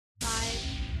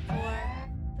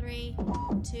3,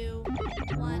 2,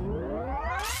 1.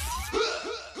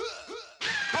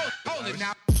 Hold it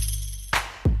now.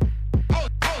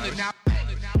 Hold it now.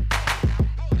 Hold it now.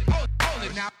 Hold it now. Hold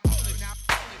it now.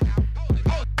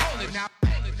 Hold it now.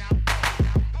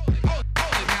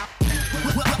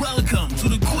 Welcome to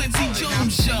the Quincy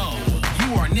Jones Show.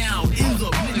 You are now in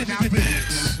the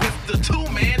mix with the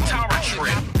two-man tower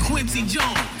trip, Quincy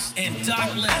Jones and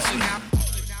Doc Leslie.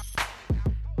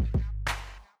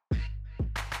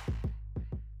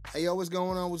 Hey, yo, what's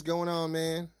going on? What's going on,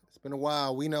 man? It's been a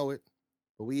while. We know it.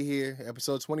 But we here,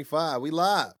 episode 25. We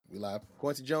live.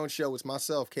 Quincy Jones Show. It's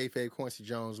myself, Kayfabe Quincy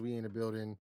Jones. We in the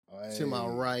building. Hey. To my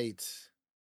right,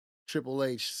 Triple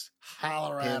H.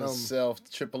 Holler at him. Himself,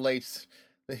 Triple H,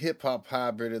 the hip-hop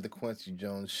hybrid of the Quincy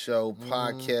Jones Show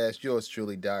podcast. Yours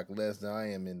truly, Doc Lesnar.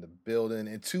 I am in the building.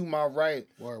 And to my right,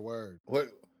 Word.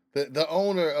 The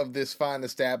owner of this fine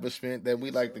establishment that we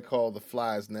like to call the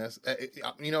Fly's Nest.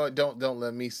 You know what? Don't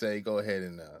let me say. Go ahead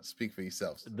and speak for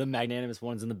yourself. The magnanimous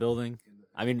ones in the building.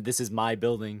 I mean, this is my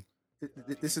building.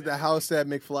 This is the house that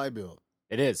McFly built.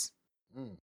 It is. Man,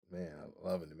 I'm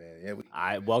loving it, man. Yeah,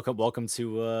 I welcome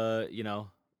to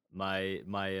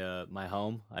my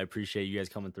home. I appreciate you guys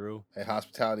coming through. Hey,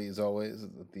 hospitality is always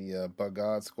the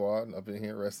God Squad up in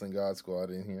here, Wrestling God Squad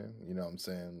in here. You know what I'm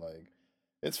saying? Like,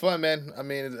 it's fun, man. I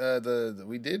mean,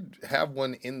 we did have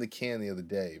one in the can the other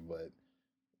day, but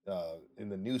in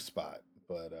the new spot.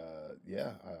 But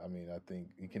yeah, I mean, I think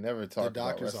you can never talk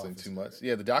about wrestling too much.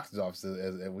 Yeah, the doctor's office,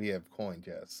 as we have coined,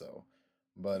 yes. So,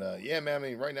 but yeah, man. I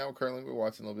mean, right now we're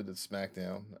watching a little bit of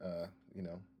SmackDown.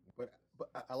 But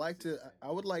I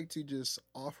would like to just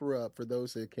offer up for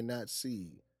those that cannot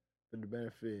see, for the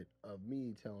benefit of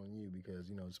me telling you,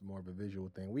 because it's more of a visual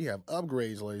thing. We have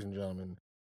upgrades, ladies and gentlemen.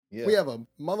 Yeah. We have a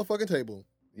motherfucking table.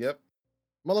 Yep.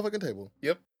 Motherfucking table.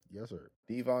 Yep. Yes, sir.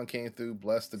 Devon came through,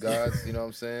 bless the gods. You know what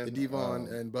I'm saying? The Devon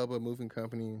and Bubba Moving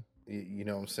Company. You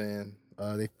know what I'm saying?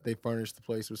 They furnished the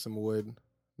place with some wood.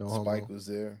 No homo. Spike was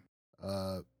there.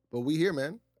 But we here,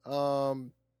 man. A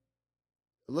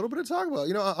little bit to talk about.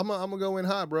 I'm gonna go in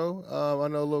hot, bro. I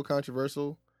know a little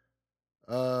controversial.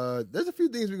 There's a few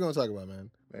things we're gonna talk about, man.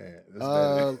 Man,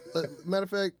 matter of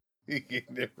fact, you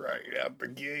getting it right out the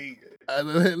gate.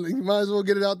 You might as well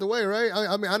get it out the way, right?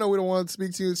 I mean, I know we don't want to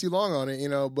speak too long on it,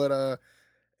 but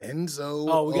Enzo.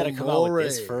 Oh, we got to come out with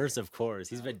this first, of course.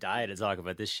 He's been dying to talk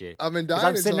about this shit. I've been dying.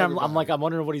 I'm sitting there, I'm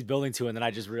wondering what he's building to, and then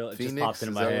I just realized it just popped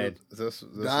into my head.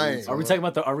 Dying. Are we talking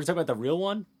about the real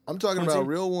one? I'm talking about a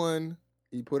real one.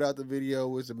 He put out the video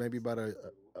was maybe about a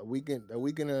week and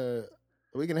a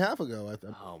half ago, I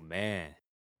think. Oh man.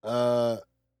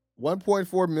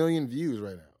 1.4 million views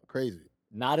right now. Crazy.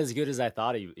 Not as good as I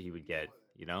thought he would get.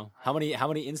 How many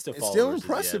Insta followers? It's still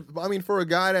impressive. I mean, for a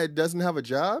guy that doesn't have a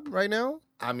job right now.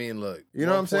 I mean, look, you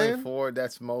know what I'm saying? 1.4,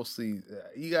 that's mostly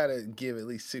you got to give at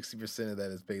least 60% of that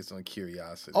is based on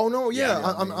curiosity. Oh no, yeah,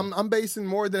 I'm basing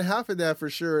more than half of that for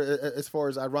sure. As far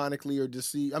as ironically or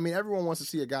deceit, I mean, everyone wants to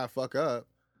see a guy fuck up.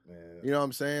 Man. You know what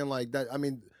I'm saying? Like that. I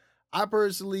mean, I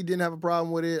personally didn't have a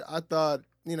problem with it. I thought,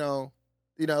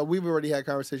 we've already had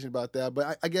conversations about that,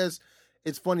 but I guess.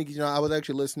 It's funny because I was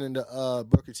actually listening to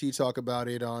Booker T talk about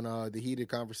it on the Heated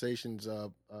Conversations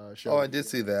show. Oh, I did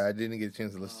see that. I didn't get a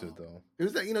chance to listen to it though. It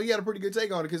was that he had a pretty good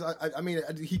take on it because I mean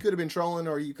he could have been trolling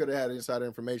or he could have had insider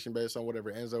information based on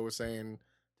whatever Enzo was saying.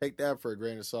 Take that for a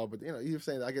grain of salt. But he was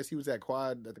saying I guess he was at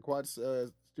the Quad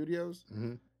Studios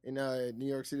in New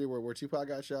York City where Tupac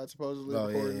got shot supposedly. Oh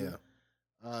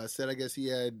yeah. Said I guess he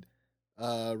had.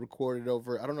 Recorded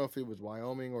over, I don't know if it was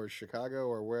Wyoming or Chicago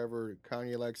or wherever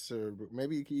Kanye likes to,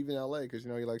 maybe even LA, because he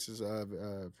likes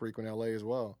to frequent LA as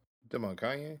well. Talking about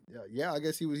Kanye? Yeah, I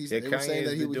guess he was. He was saying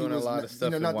that he was doing a lot of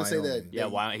stuff in not Wyoming. To say that.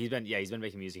 Yeah, he's been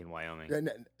making music in Wyoming.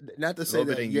 Not to say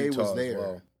that Ye was there.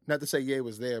 Well. Not to say Ye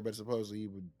was there, but supposedly he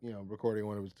would, recording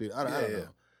one of his studios. I don't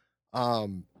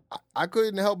know. I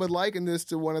couldn't help but liken this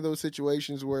to one of those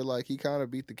situations where like he kind of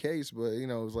beat the case, but it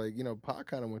was like Pac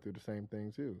kind of went through the same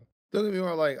thing too. Don't get me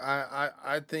wrong. Like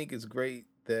I think it's great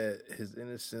that his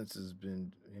innocence has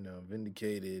been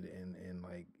vindicated and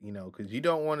like because you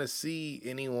don't want to see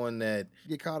anyone that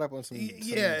get caught up on some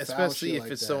especially if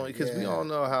it's someone because we all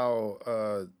know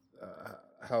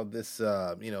how this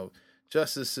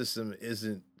justice system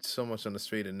isn't so much on the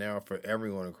straight and narrow for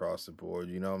everyone across the board.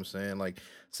 You know what I'm saying? Like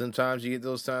sometimes you get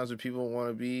those times where people want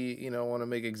to be, want to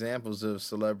make examples of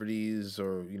celebrities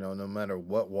or, no matter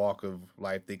what walk of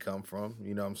life they come from.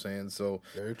 You know what I'm saying? So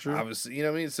very true. Obviously, you know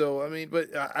what I mean? So,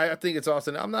 but I think it's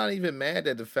awesome. I'm not even mad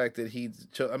at the fact that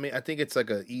I think it's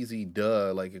like an easy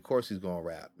duh. Like, of course he's going to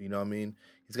rap. You know what I mean?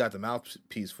 He's got the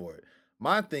mouthpiece for it.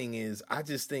 My thing is, I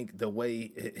just think the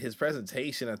way his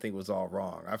presentation, I think, was all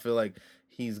wrong. I feel like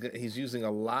he's using a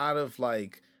lot of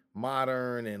like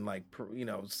modern and like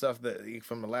stuff that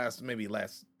from the last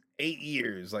 8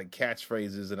 years, like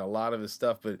catchphrases and a lot of his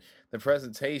stuff. But the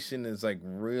presentation is like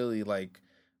really like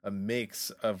a mix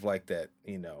of like that,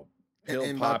 pill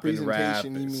And by popping rap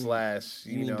presentation, you mean slash,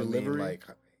 you mean what I mean, delivery? like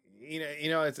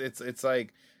it's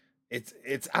like.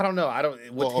 It's I don't know. I don't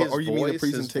with Well, his or you mean the voice.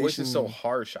 His voice is so presentation-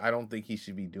 harsh. I don't think he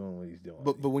should be doing what he's doing.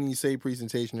 But when you say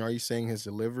presentation, are you saying his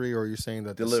delivery, or are you saying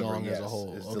that Delivery, the song as a yes,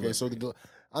 whole? his Okay, so delivery.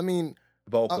 I mean,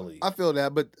 vocally, I feel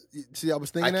that, but see, I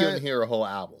was I thinking couldn't that. hear a whole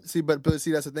album. See, but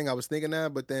see, that's the thing. I was thinking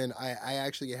that, but then I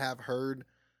actually have heard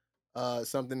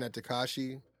something that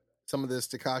some of this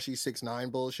Tekashi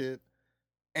 6ix9ine bullshit,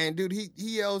 and dude, he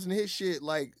yells in his shit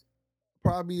like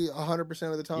probably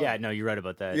 100% of the time. Yeah, no, you're right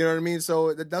about that. You know what I mean?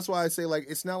 So that's why I say, like,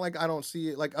 it's not like I don't see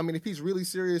it. Like, I mean, if he's really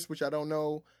serious, which I don't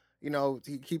know,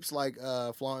 he keeps like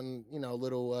flaunting,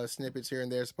 little snippets here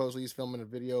and there. Supposedly he's filming a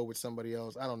video with somebody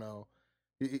else. I don't know.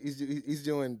 He's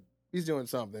doing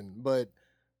something, but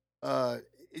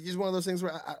it's just one of those things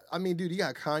where I mean, dude, you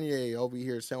got Kanye over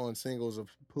here selling singles of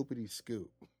Poopity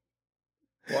Scoop.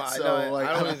 Well, So, like,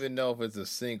 I I- don't even know if it's a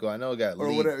single. I know it got Or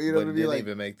leaked, whatever, you know but what I it mean? didn't Like-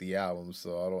 even make the album.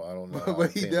 So I don't know. how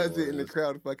But he attainable does it, and the is.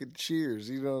 crowd fucking cheers.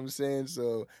 You know what I'm saying?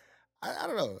 So I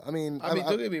don't know. I mean, I mean,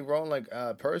 don't get me wrong. Like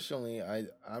personally,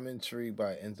 I'm intrigued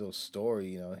by Enzo's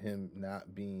story. Him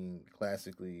not being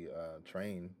classically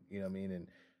trained. You know what I mean, and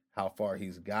how far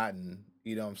he's gotten.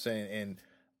 You know what I'm saying.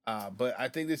 And but I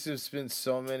think there's just been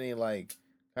so many like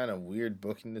kind of weird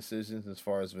booking decisions as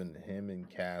far as when him and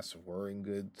Cass were in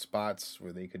good spots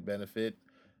where they could benefit.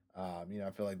 I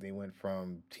feel like they went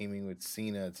from teaming with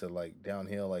Cena to like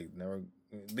downhill, like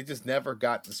they just never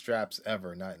got the straps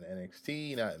ever. Not in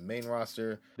NXT, not in main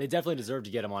roster. They definitely deserve to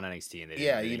get him on NXT. And they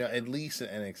Yeah, didn't really. at least in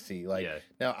NXT. Like Yeah.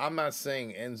 now, I'm not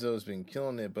saying Enzo's been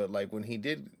killing it, but like when he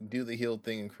did do the heel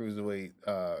thing in cruiserweight,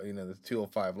 the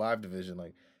 205 live division,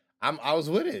 like I was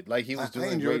with it. Like he was I doing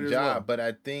a enjoyed great it as job, well. but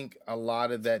I think a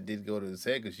lot of that did go to his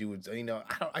head because you would,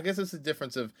 I guess it's a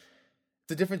difference of.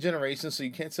 It's a different generation, so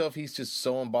you can't tell if he's just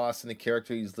so embossed in the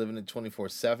character he's living it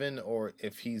 24/7, or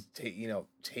if he's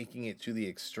taking it to the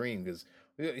extreme. Because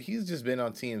he's just been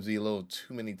on TMZ a little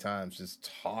too many times, just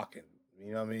talking.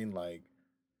 You know what I mean? Like,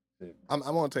 I'm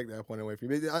gonna take that point away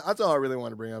from you. That's all I really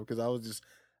wanted to bring up because I was just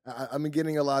I've been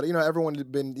getting a lot of everyone's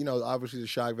been obviously the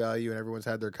shock value and everyone's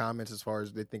had their comments as far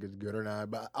as they think it's good or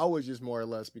not. But I was just more or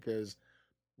less because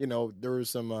there was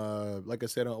some like I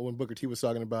said when Booker T was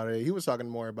talking about it, he was talking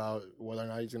more about whether or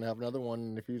not he's gonna have another one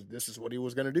and if this is what he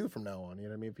was gonna do from now on. You know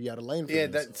what I mean? If he had a lane for yeah,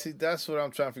 this. that's what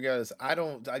I'm trying to figure out. Is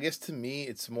I guess to me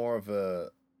it's more of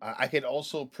I can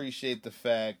also appreciate the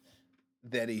fact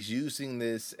that he's using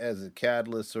this as a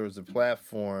catalyst or as a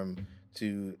platform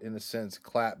to, in a sense,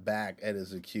 clap back at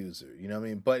his accuser. You know what I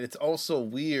mean? But it's also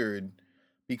weird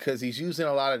because he's using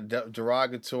a lot of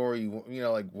derogatory,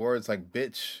 like words like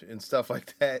bitch and stuff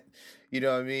like that. You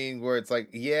know what I mean? Where it's like,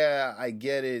 yeah, I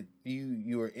get it.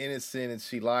 You were innocent and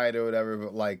she lied or whatever,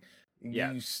 but like,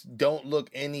 Yeah. you don't look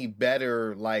any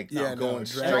better like Yeah, no, going drag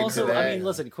straight And Right also, to that. I mean,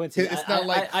 listen, Quincy. It's not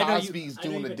like I know Cosby's I know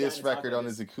doing you've a been down diss to talk record about on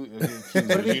this. his accuser.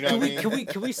 But I mean, You know what I mean?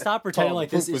 can we stop pretending like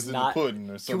this is not? pudding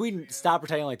or Can something. we stop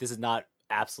pretending like this is not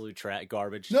absolute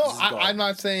garbage? No, This is garbage. I'm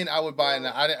not saying I would buy it.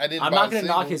 I didn't. I'm buy not a going to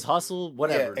knock single. his hustle.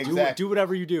 Whatever. Yeah, exactly. Do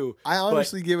whatever you do. I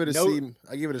honestly give it a C. no-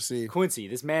 I give it a C. Quincy,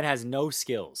 this man has no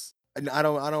skills. And I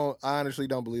honestly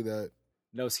don't believe that.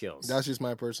 No skills. That's just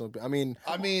my personal opinion.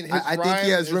 I mean, His I think he rhyme-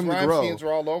 has room his to rhyme grow. schemes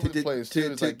were all over To- the place to-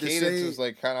 too. It's to- like to cadence say- was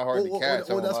like kind of hard to catch.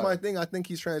 I won't that's lie. my thing. I think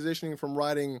he's transitioning from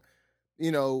writing,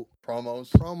 Promos.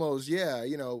 promos,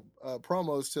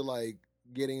 promos to like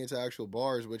getting into actual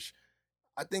bars, which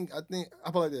I think I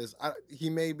feel like this.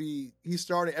 He's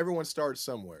starting. Everyone starts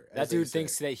somewhere. that as they dude say.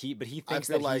 thinks that he I thinks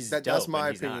feel that like he's that's dope, my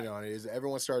and he's opinion not. on it. Is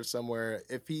everyone starts somewhere.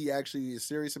 If he actually is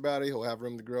serious about it, he'll have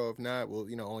room to grow. If not, well,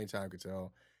 only time could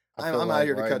tell. I feel I'm like out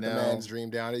here to right cut now- the man's dream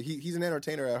down. He's an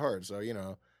entertainer at heart, so it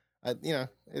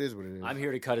is what it is. I'm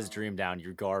here to cut his dream down.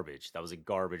 You're garbage. That was a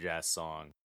garbage ass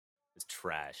song. It's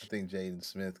trash. I think Jaden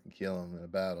Smith can kill him in a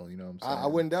battle. You know what I'm saying? I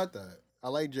wouldn't doubt that. I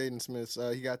like Jaden Smith's.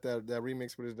 He got that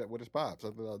remix with his pops.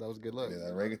 I thought that was a good look. Yeah,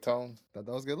 that reggaeton. Thought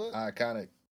that was a good look. Iconic.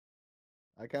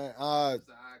 I can't.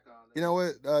 You know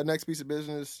what? Next piece of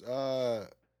business.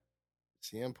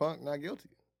 CM Punk not guilty.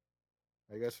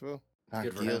 I guess Phil. Not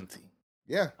Good for him. guilty.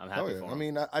 Yeah, I'm hell happy yeah. for I him.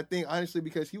 mean, I think honestly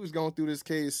because he was going through this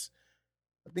case.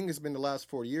 I think it's been the last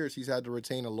 4 years he's had to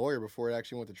retain a lawyer before it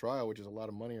actually went to trial, which is a lot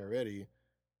of money already.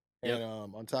 Yep. And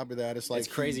on top of that, it's like It's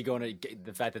crazy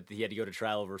the fact that he had to go to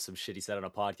trial over some shit he said on a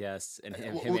podcast, and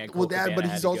him well, and well, Cole that, Cabana but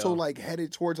had he's to also go. like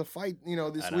headed towards a fight,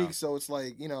 this I know. week. So it's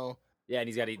like, Yeah, and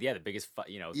he's got the biggest fight.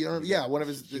 He's yeah, got one of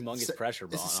his humongous pressure.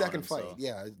 It's on his second him, fight. so-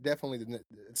 Yeah, definitely,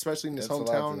 especially in his That's a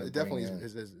lot hometown. to It definitely bring in.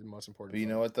 is the most important. But you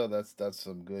fight. know what though? That's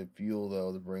some good fuel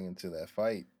though to bring into that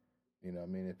fight. You know, what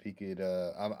I mean, if he could,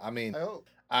 I mean, I hope.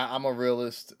 I'm a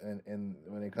realist, and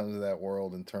when it comes to that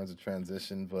world in terms of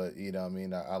transition. But you know, what I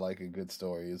mean, I like a good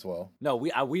story as well. No,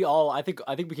 we all. I think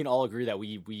we can all agree that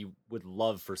we would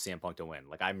love for CM Punk to win.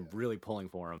 Like, I'm really pulling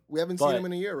for him. We haven't seen But him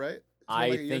in a year, right? It's been I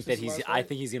like a year think that since the last I fight?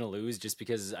 think he's gonna lose just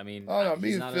because. I mean, Oh no, he's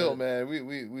me and not Phil, a- man,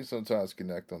 we sometimes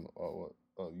connect on. Oh, what?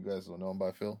 Oh, you guys don't know him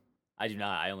by Phil? I do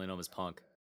not. I only know him as Punk.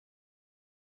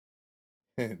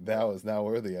 That was not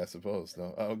worthy, I suppose.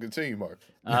 No, I'll continue, Mark.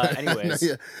 Anyways, No,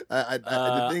 yeah.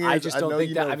 The thing is, I just don't know think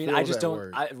you that. know I mean, I Phil's just at don't.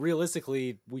 work.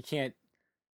 Realistically, we can't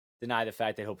deny the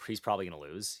fact that he's probably going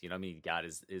to lose. You know, I mean, he got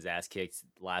his ass kicked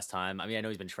last time. I mean, I know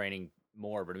he's been training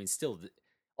more, but I mean, still.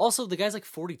 Also, the guy's like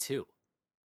 42.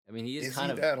 I mean, he is kind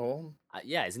he of that old?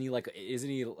 yeah. Isn't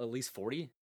he at least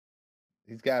 40?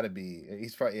 He's got to be.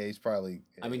 He's probably. Yeah, he's probably.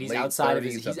 I mean, he's late outside of 30s,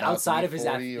 his. He's about to outside be of his.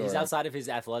 40, He's or- outside of his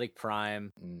athletic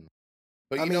prime. Mm.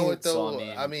 But I you know mean, what so,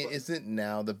 though? I mean- Isn't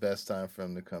now the best time for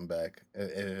him to come back?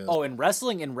 Oh, in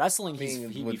wrestling, I he'd mean,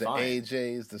 be with the fine.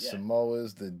 AJs, the Yeah.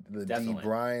 Samoas, the D Definitely.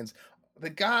 Bryans, the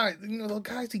guys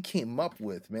he came up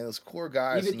with, man, those core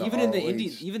guys. Even in the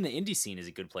ROH. indie scene is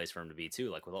a good place for him to be too,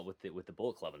 like with the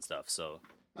Bullet Club and stuff. So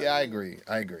Yeah, I agree.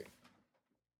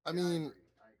 I mean,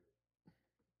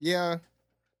 yeah.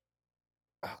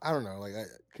 I don't know. Like I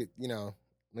could,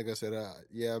 like I said,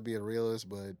 yeah, I'd be a realist,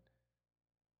 but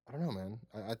I don't know, man.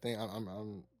 I think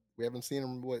I'm. We haven't seen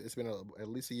him. It's been at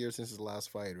least a year since his last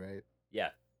fight, right? yeah,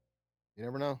 You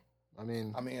never know. I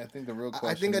mean, I think the real I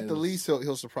question. think at the is, least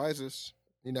he'll surprise us.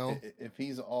 You know, if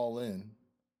he's all in,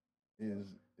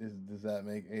 does that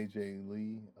make AJ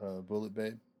Lee Bullet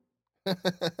Babe? You know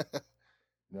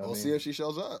what I we'll mean? see if she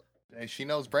shows up. Hey, she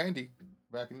knows Brandy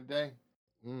back in the day.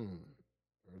 Very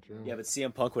true. yeah, but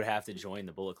CM Punk would have to join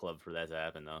the Bullet Club for that to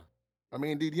happen, though. I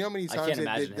mean, dude, you know how many I times can't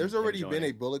imagine there's him already been a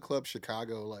joining. Bullet Club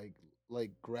Chicago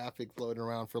like graphic floating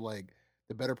around for like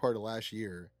the better part of last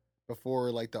year before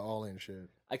like the All In shit.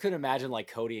 I couldn't imagine like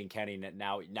Cody and Kenny.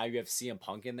 Now you have CM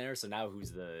Punk in there, so now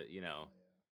who's the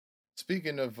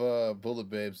Speaking of Bullet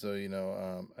Babes, though,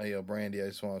 hey, yo, Brandy, I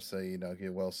just want to say,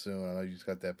 get well soon. I know you just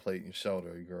got that plate in your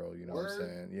shoulder, girl. You know what I'm Word.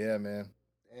 saying? Yeah, man.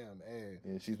 Damn, hey.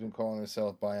 Yeah, she's been calling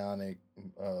herself Bionic,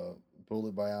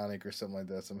 Bullet Bionic or something like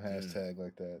that, some hashtag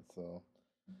like that. So,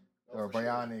 or for sure.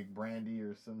 Bionic Brandy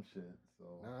or some shit.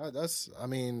 So, I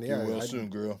mean, get yeah, well soon,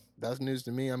 girl. that's news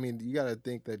to me. I mean, you got to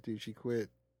think that dude, she quit.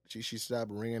 She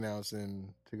stopped ring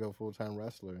announcing to go full time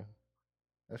wrestler.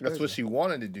 That's crazy. what she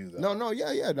wanted to do, though. No,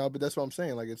 yeah, no, but that's what I'm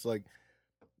saying. Like, it's like,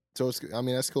 so it's. I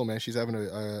mean, that's cool, man. She's having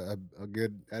a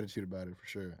good attitude about it for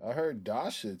sure. I heard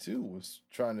Dasha too was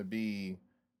trying to be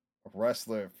a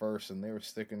wrestler at first, and they were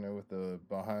sticking her with the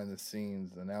behind the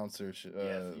scenes announcer stick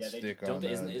on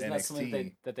isn't that NXT.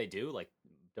 something that they do? Like,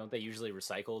 don't they usually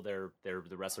recycle the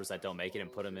wrestlers that don't make it and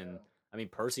put them in? I mean,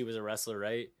 Percy was a wrestler,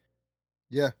 right?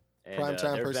 Yeah, And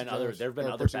Primetime there Percy have been other Jones, there have been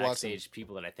or other Percy Watson. backstage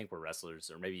people that I think were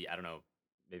wrestlers, or maybe I don't know,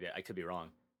 maybe I could be wrong.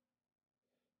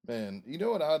 Man, you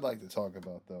know what I'd like to talk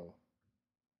about though,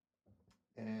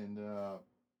 and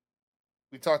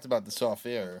we talked about this off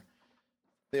air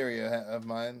theory of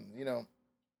mine.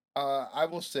 I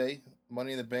will say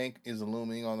Money in the Bank is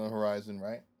looming on the horizon,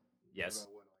 right? Yes,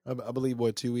 I believe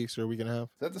 2 weeks or a week and a half. Is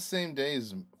that the same day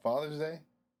as Father's Day?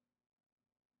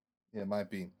 Yeah, it might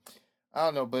be. I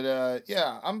don't know, but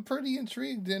yeah, I'm pretty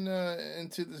intrigued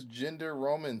into this gender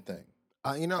Roman thing.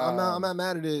 I'm not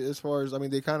mad at it as far as, I mean,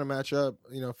 they kind of match up,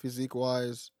 physique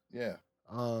wise. Yeah,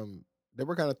 They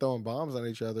were kind of throwing bombs on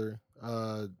each other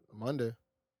Monday.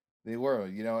 they were,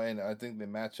 and I think they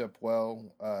match up well.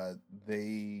 I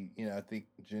think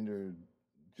gender,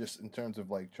 just in terms of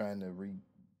like trying to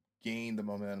regain the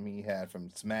momentum he had from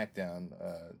SmackDown,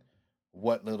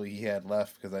 what little he had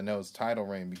left, because I know his title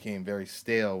reign became very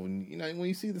stale. When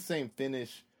you see the same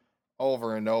finish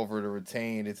over and over to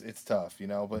retain, it's tough,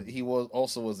 But he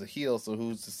was a heel, so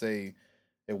who's to say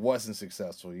it wasn't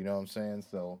successful? You know what I'm saying?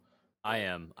 So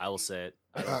I will say it.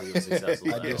 I don't think it was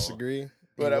successful. I at all. disagree.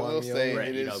 But He I won will me say over.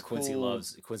 it is Quincy cool.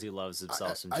 loves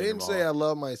himself some I Jinder didn't say I Mahal.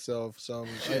 love myself some.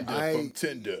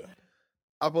 Tinder.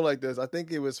 I feel like this. I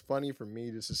think it was funny for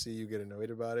me just to see you get annoyed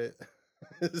about it.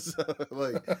 So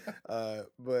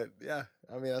but yeah,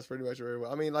 I mean that's pretty much where it was.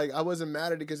 I mean, like I wasn't mad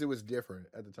at it because it was different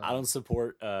at the time. I don't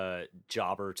support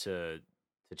jobber to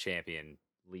champion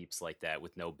leaps like that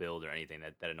with no build or anything.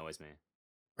 That annoys me.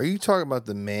 Are you talking about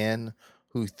the man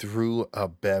who threw a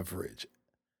beverage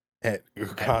at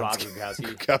Rob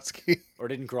Gronkowski? Gronkowski. Or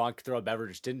didn't Gronk throw a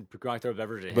beverage? Didn't Gronk throw a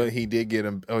beverage at him? But he did get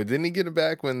him. Oh, didn't he get him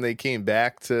back when they came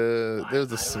back to? There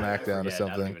was a SmackDown or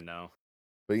something. I don't even know.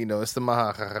 But it's the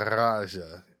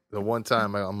Maharaja. The one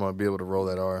time I'm gonna be able to roll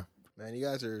that R. Man, you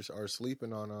guys are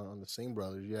sleeping on the Singh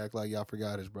brothers. You act like y'all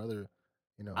forgot his brother.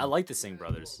 I like the Singh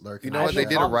brothers. You know what? They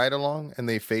did a ride along and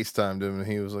they FaceTimed him and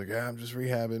he was like, "Yeah, I'm just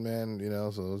rehabbing, man."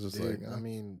 So it was just like, I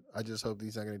mean, I just hope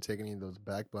he's not going to take any of those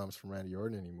back bumps from Randy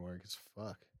Orton anymore. Because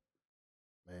fuck,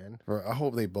 man. I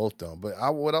hope they both don't. But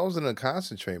what I was going to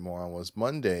concentrate more on was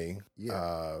Monday.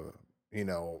 Yeah. We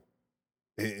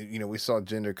saw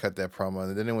Jinder cut that promo,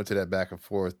 and then it went to that back and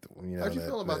forth. How'd you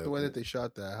feel about the way that they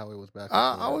shot that? How it was back?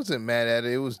 I wasn't mad at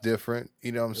it. It was different.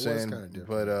 You know what I'm saying? Was kind of different.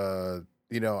 But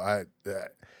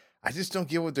I just don't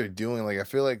get what they're doing. Like I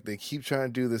feel like they keep trying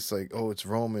to do this. Like, oh, it's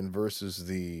Roman versus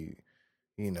the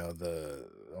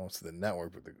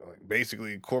network, but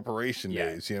basically corporation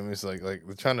days. You know what I mean? It's like they're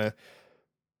trying to.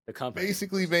 The company.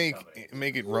 Basically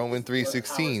make it Roman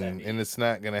 316, and it's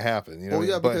not going to happen.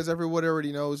 Because everyone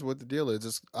already knows what the deal is.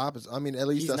 It's opposite. I mean, at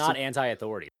least he's not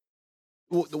anti-authority.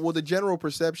 Well, the general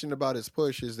perception about his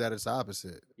push is that it's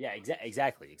opposite. Yeah,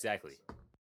 exactly.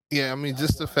 Yeah, I mean,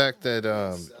 just the fact that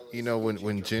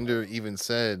when Jinder even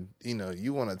said,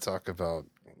 you want to talk about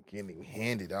getting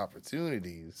handed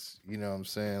opportunities. You know what I'm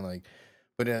saying? Like,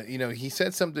 but he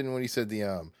said something when he said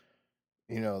the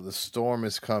storm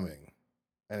is coming.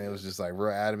 And it was just like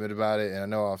real adamant about it. And I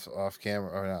know off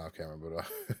camera, or not off camera, but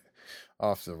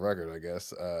off the record, I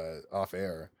guess, off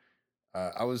air.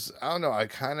 I don't know. I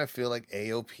kind of feel like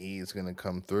AOP is going to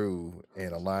come through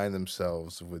and align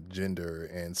themselves with Jinder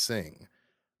and Singh.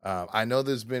 I know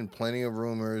there's been plenty of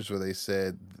rumors where they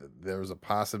said there was a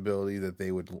possibility that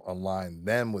they would align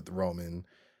them with Roman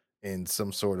in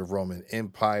some sort of Roman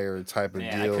Empire type of deal.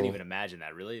 I couldn't even imagine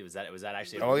that. Really, was that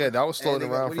actually? Oh yeah, that was floating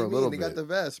around for a little bit. They got the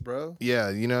vest, bro.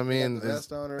 Yeah, you know what I mean.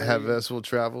 Have vest will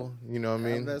travel. You know what I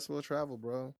mean. Have vest will travel,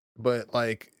 bro. But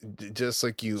like, just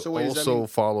like you also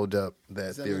followed up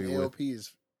that theory with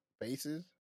AOP's faces.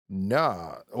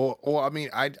 Nah, or I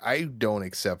mean, I don't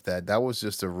accept that. That was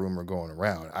just a rumor going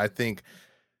around. I think.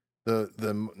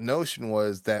 The notion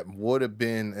was that would have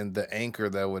been the anchor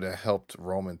that would have helped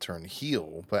Roman turn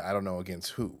heel, but I don't know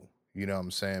against who. You know what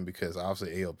I'm saying? Because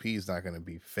obviously AOP is not going to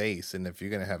be face, and if you're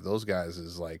going to have those guys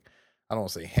as like, I don't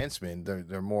want to say henchmen,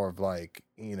 they're more of like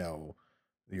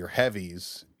your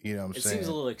heavies. You know what I'm saying? It seems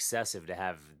a little excessive to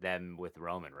have them with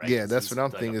Roman, right? Yeah, that's what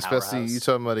I'm thinking. Especially you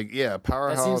talking about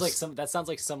powerhouse. That sounds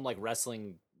like some like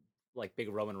wrestling, like big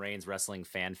Roman Reigns wrestling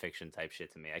fan fiction type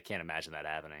shit to me. I can't imagine that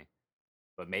happening.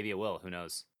 But maybe it will. Who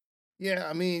knows? Yeah,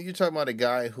 I mean, you're talking about a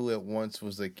guy who at once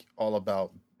was like all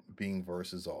about being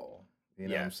versus all. You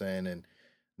know what I'm saying? And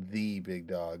the big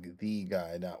dog, the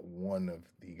guy, not one of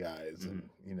the guys. Mm-hmm.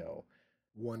 And,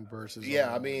 one versus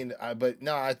all. I mean, I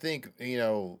think,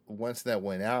 once that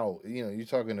went out, you're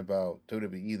talking about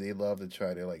WWE, they love to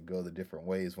try to like go the different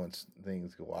ways once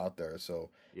things go out there. So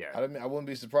I wouldn't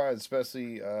be surprised,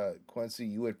 especially Quincy,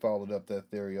 you had followed up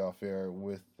that theory off air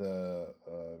with a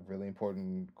really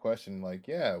important question. Like,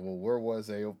 where was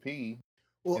AOP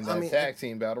in that tag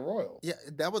team battle royal? Yeah,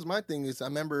 that was my thing. Is I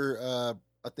remember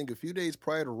I think a few days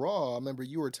prior to Raw, I remember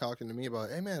you were talking to me about,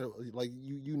 hey man, like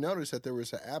you noticed that there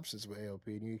was an absence with AOP,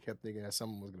 and you kept thinking that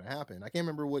something was going to happen. I can't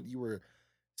remember what your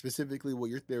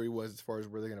theory was as far as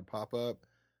where they're going to pop up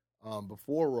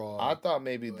before Raw. I thought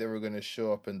maybe they were going to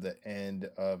show up in the end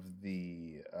of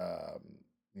the,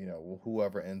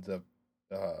 whoever ends up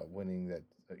winning that,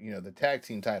 the tag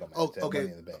team title match. Okay. Money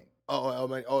in the Bank.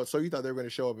 So you thought they were going to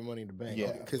show up in Money in the Bank?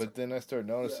 Yeah, but then I started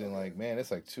noticing, like, man,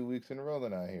 it's like 2 weeks in a row they're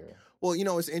not here. Well,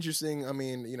 it's interesting. I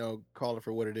mean, call it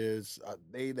for what it is.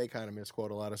 They kind of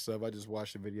misquote a lot of stuff. I just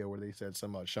watched a video where they said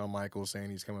something about Shawn Michaels saying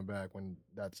he's coming back when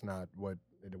that's not what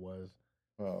it was.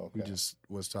 Oh, okay. He just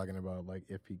was talking about, like,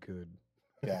 if he could.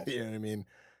 Gotcha. You know what I mean?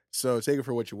 So take it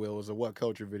for what you will. It was a What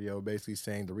Culture video basically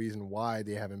saying the reason why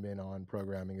they haven't been on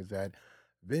programming is that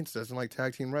Vince doesn't like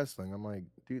tag team wrestling. I'm like,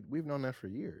 dude, we've known that for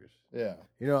years. Yeah.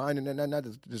 I not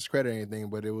to discredit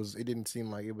anything, but it didn't seem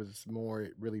like it was more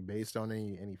really based on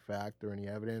any fact or any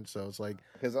evidence. So it's like,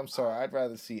 because I'm sorry, I'd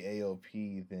rather see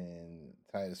AOP than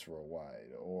Titus Worldwide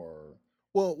or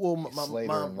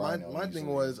my thing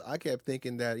was I kept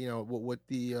thinking that what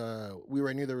the we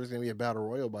already knew there was going to be a battle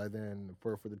royal by then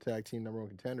for the tag team number one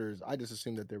contenders. I just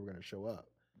assumed that they were going to show up.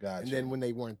 Gotcha. And then when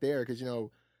they weren't there, because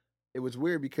it was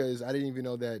weird because I didn't even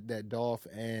know that Dolph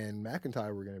and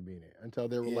McIntyre were going to be in it until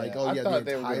they were like, oh, yeah,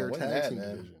 the entire tag team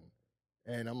division.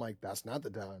 And I'm like, that's not the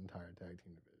entire tag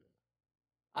team division.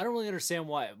 I don't really understand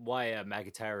why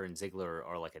McIntyre and Ziggler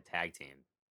are like a tag team.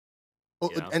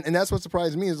 Well, You know? and that's what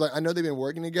surprised me is like I know they've been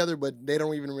working together, but they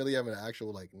don't even really have an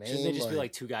actual like name. Shouldn't they just be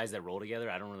like two guys that roll together?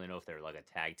 I don't really know if they're like a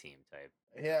tag team type.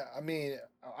 Yeah, I mean,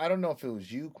 I don't know if it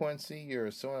was you, Quincy,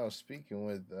 or someone I was speaking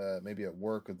with, maybe at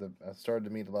work. I started to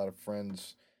meet a lot of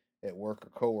friends at work, or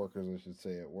coworkers, I should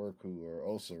say, at work, who are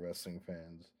also wrestling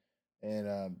fans.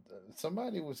 And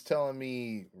somebody was telling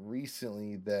me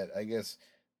recently that I guess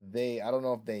I don't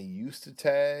know if they used to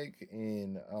tag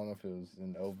in, I don't know if it was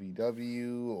in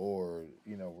OVW or,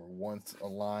 were once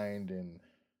aligned in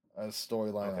a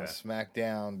storyline on Okay.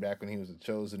 SmackDown back when he was a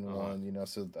chosen one,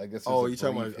 so I guess Oh, there's you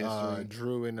a talking brief about history.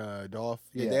 Drew and Dolph?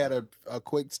 Yeah, Yeah. they had a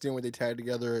quick stint where they tagged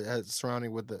together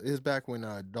surrounding with it was back when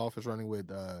Dolph was running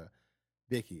with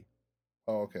Vicky.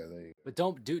 Oh, okay. There you But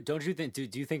don't you think do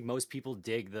you think most people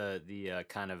dig the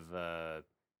kind of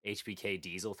HBK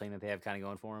Diesel thing that they have kind of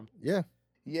going for them? Yeah.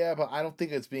 Yeah, but I don't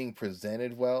think it's being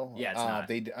presented well. Yeah, it's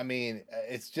not. I mean,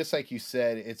 it's just like you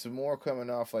said. It's more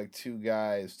coming off like two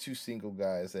single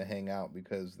guys that hang out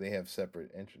because they have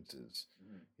separate entrances.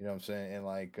 You know what I'm saying? And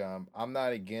like, I'm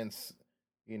not against,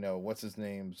 what's his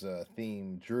name's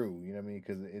theme, Drew. You know what I mean?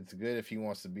 Because it's good if he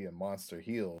wants to be a monster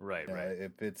heel. Right, right.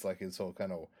 If it's like his whole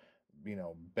kind of,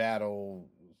 battle.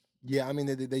 Yeah, I mean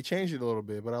they changed it a little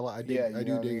bit, but I do what I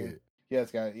dig mean? it. Yeah,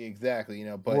 it's got exactly,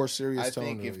 but More serious I tone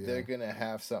think to if it, they're yeah. gonna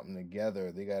have something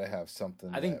together, they gotta have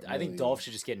something. I think really, Dolph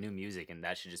should just get new music, and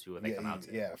that should just be what they come out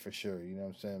to. Yeah, for sure. You know what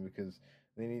I'm saying? Because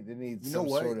they need You know some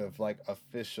what? sort of like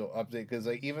official update. Because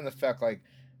like even the fact like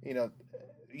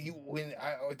when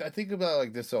I think about it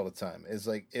like this all the time is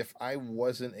like if I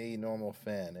wasn't a normal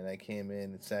fan and I came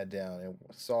in and sat down and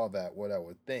saw that, what I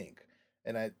would think.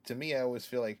 And to me, I always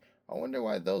feel like I wonder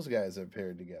why those guys are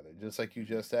paired together, just like you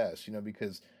just asked.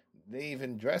 Because they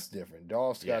even dress different.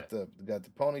 Dolph's got the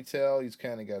ponytail. He's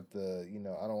kind of got the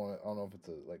I don't know if it's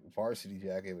a like varsity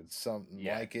jacket, but something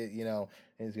like it. And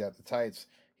he's got the tights.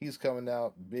 He's coming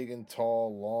out big and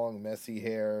tall, long, messy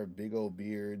hair, big old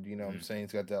beard. You know what I'm saying?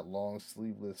 He's got that long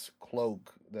sleeveless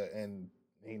cloak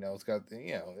it's got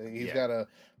he's got a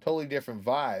totally different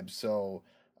vibe. So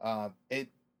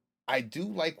I do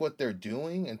like what they're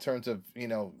doing in terms of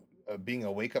being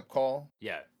a wake up call.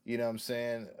 Yeah. You know what I'm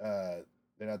saying?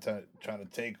 They're not trying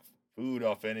to take food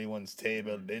off anyone's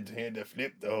table. They're here to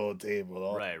flip the whole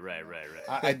table. Right.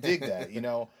 I dig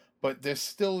that, but there's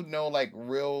still no like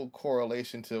real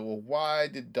correlation to, well, why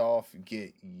did Dolph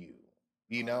get you?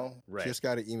 Right. Just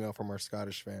got an email from our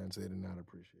Scottish fans. They did not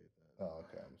appreciate that. Oh,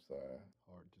 okay. I'm sorry.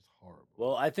 Just horrible.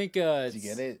 Well, I think Did you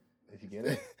get it? Did you get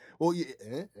it? Well, yeah.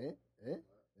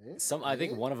 I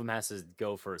think one of them has to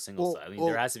go for a singles. Well, I mean, well-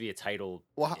 there has to be a title.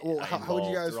 How would you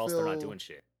involved, guys or else they're not feel- doing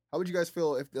shit. How would you guys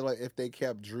feel if they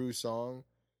kept Drew's song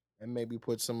and maybe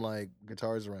put some like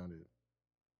guitars around it?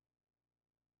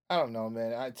 I don't know,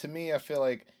 man. To me, I feel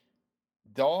like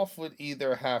Dolph would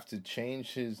either have to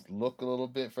change his look a little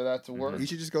bit for that to work. You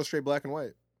should just go straight black and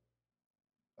white.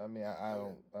 I mean, I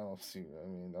don't see. I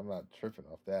mean, I'm not tripping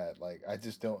off that. Like, I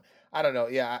just don't. I don't know.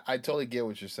 Yeah, I totally get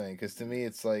what you're saying. Because to me,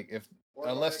 it's like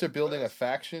unless they're building a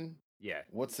faction, Yeah.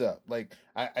 what's up? Like,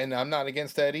 I'm not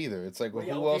against that either. It's like, well,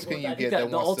 Well, who yeah, else okay, can but you I think get that that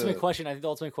the wants ultimate to? question? I think the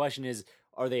ultimate question is: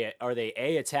 Are they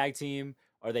a tag team?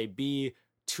 Are they B,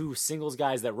 two singles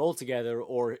guys that roll together,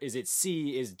 or is it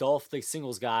C, is Dolph the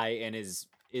singles guy and is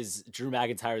Drew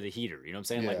McIntyre the heater? You know what I'm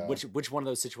saying? Yeah. Like which one of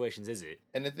those situations is it?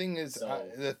 And the thing is, So-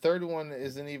 the third one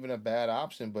isn't even a bad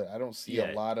option, but I don't see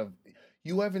Yeah. a lot of.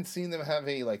 You haven't seen them have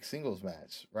a like singles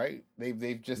match, right?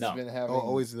 They've just No. been having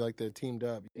Always like they're teamed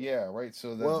up. Yeah, right.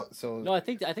 So Well, No, I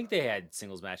think they had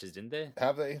singles matches, didn't they?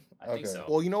 have they? I think so.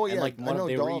 Well, you know what? And, Yeah, like, I one of- know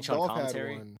they were Dolph, each on Dolph had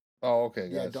commentary? one. Oh, okay.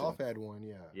 Yeah, Gotcha. Dolph had one.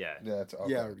 Yeah. Yeah. That's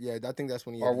okay. Yeah. I think that's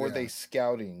when he. Or were yeah. they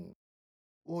scouting?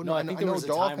 Well, No, I think there know was a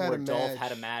Dolph time had where a Dolph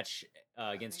had a match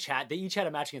against Chad. They each had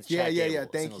a match against Yeah, Chad yeah. Gable, a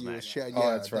Thank singles you. It was match. Chad. Oh, Yeah,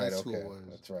 that's right. who Okay, it was.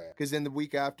 that's right. Because then the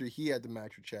week after, he had the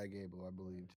match with Chad Gable, I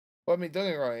believe. Well, I mean, don't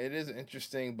get me wrong. It is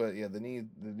interesting, but yeah, there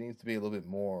needs to be a little bit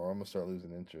more, or I'm gonna start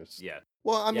losing interest. Yeah.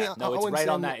 Well, I mean, yeah. No, I it's wouldn't right say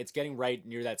on I'm- that. It's getting right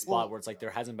near that spot Well- where it's like there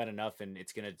hasn't been enough, and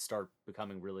it's gonna start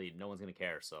becoming really no one's gonna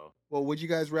care. So Well, would you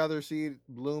guys rather see it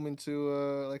bloom into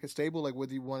like a stable? Like,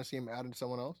 would you want to see him add into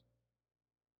someone else?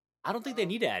 I don't think they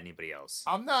need to add anybody else.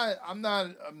 I'm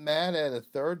not mad at a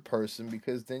third person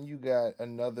because then you got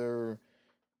another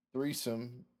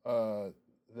threesome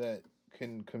that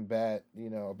can combat,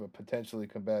 but potentially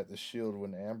combat the Shield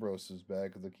when Ambrose is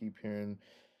back. Because I keep hearing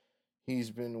he's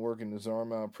been working his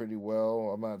arm out pretty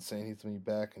well. I'm not saying he's going to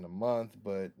be back in a month,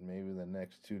 but maybe the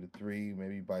next 2 to 3,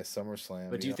 maybe by SummerSlam.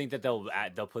 But do you think that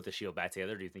they'll put the Shield back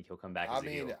together? Or do you think he'll come back? I As a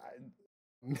mean, heel?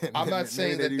 I'm not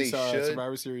saying that they should.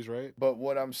 Survivor Series, right? But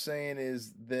what I'm saying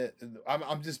is that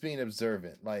I'm just being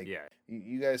observant. Like, Yeah.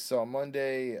 you guys saw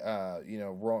Monday,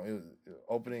 Raw,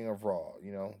 opening of Raw.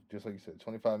 Just like you said,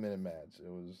 25-minute match. It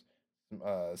was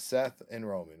Seth and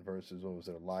Roman versus what was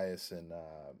it, Elias and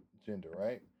Jinder,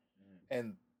 right?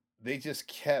 And they just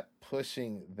kept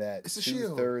pushing that It's a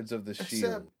Shield. 2/3 of the Except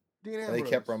Shield. Dean And they Ambrose.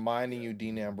 kept reminding you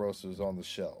Dean Ambrose was on the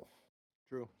shelf.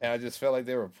 True. And I just felt like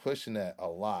they were pushing that a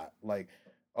lot. Like,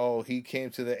 oh, he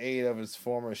came to the aid of his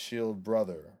former Shield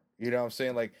brother. You know what I'm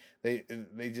saying? Like, they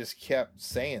just kept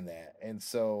saying that. And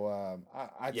so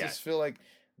I just feel like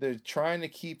they're trying to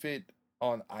keep it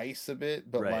on ice a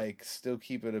bit, but like still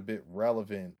keep it a bit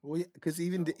relevant. Well, because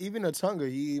even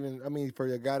Otunga, for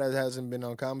a guy that hasn't been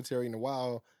on commentary in a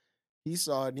while, he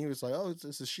saw it and he was like, "Oh,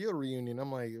 it's a Shield reunion."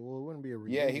 I'm like, "Well, it wouldn't be a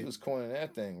reunion." Yeah, he was coining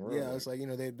that thing. Really. Yeah, it's like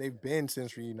they've been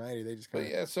since reunited. They just But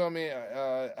yeah, so I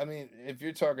mean, if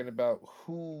you're talking about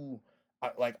who,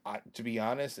 to be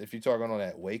honest, if you're talking on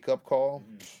that wake up call,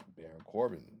 Baron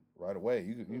Corbin right away.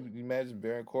 You imagine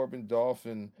Baron Corbin, Dolph,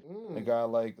 and a guy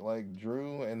like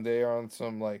Drew, and they're on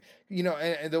some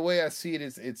and the way I see it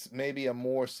is it's maybe a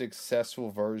more successful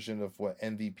version of what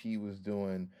MVP was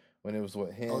doing when it was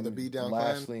him, the beat down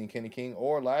Lashley, and Kenny King,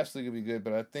 or Lashley could be good,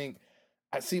 but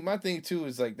I see my thing too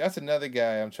is like that's another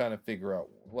guy I'm trying to figure out.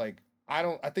 Like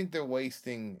I think they're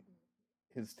wasting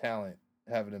his talent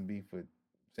having him beef with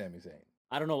Sami Zayn.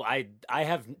 I don't know. I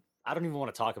don't even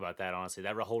want to talk about that, honestly.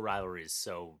 That whole rivalry is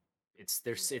so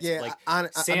I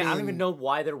don't even know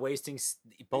why they're wasting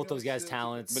both those guys'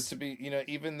 talents. But to be,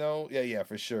 even though,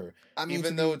 for sure.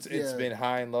 Even though it's been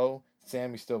high and low,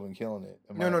 Sammy's still been killing it.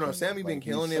 No. Sammy been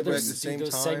killing it, but at the same time,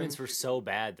 those segments were so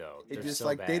bad though. It just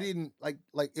so bad. They didn't like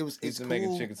it was. He's cool.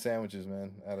 making chicken sandwiches,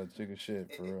 man, out of chicken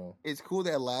shit for real. It's cool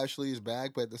that Lashley is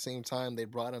back, but at the same time, they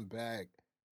brought him back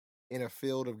in a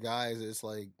field of guys. It's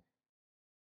like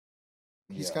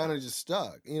he's kind of just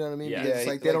stuck. You know what I mean? Yeah, it's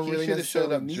like they don't really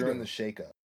necessarily showed up need during him. the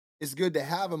shakeup. It's good to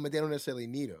have him, but they don't necessarily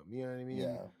need him. You know what I mean?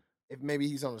 Yeah. If maybe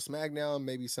he's on a SmackDown,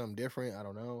 maybe something different. I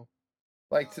don't know.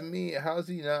 Like, to me, how's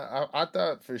he not? I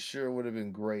thought for sure would have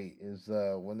been great is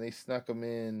when they snuck him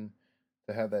in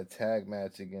to have that tag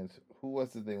match against, who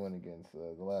was it they went against?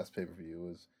 The last pay-per-view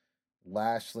was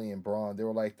Lashley and Braun. They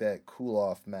were like that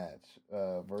cool-off match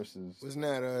versus... Wasn't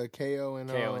that KO and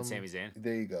Sami Zayn?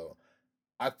 There you go.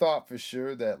 I thought for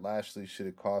sure that Lashley should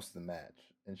have cost the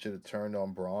match and should have turned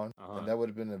on Braun. And that would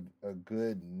have been a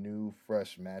good, new,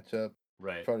 fresh matchup.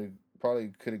 Right.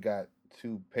 Probably could have got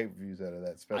 2 pay-per-views out of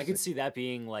that. I could see that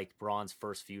being like Braun's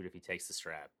first feud if he takes the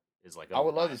strap. Is like I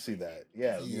would love to see that.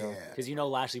 Yeah. Because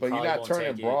Lashley but probably you're not won't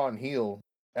turning take Braun heel.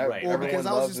 Right. Well, because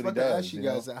I was just about to does, ask you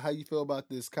guys how you feel about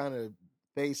this kind of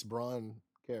face Braun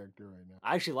character right now.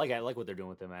 I actually like it. I like what they're doing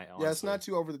with him. Honestly. Yeah, it's not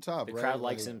too over the top. The right? crowd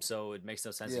likes him, so it makes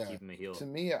no sense to keep him a heel. To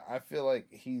me, I feel like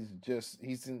he's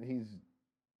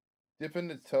dipping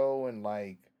the toe and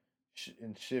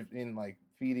shifting, like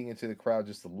feeding into the crowd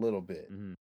just a little bit.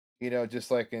 Mm-hmm. Just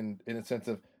like in a sense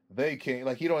of they came,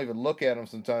 like you don't even look at them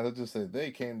sometimes. They'll just say they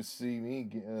came to see me,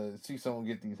 see someone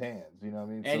get these hands. You know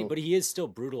what I mean? But he is still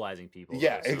brutalizing people.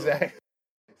 Yeah, though, so. exactly.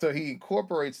 So he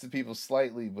incorporates the people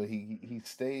slightly, but he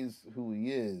stays who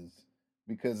he is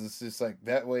because it's just like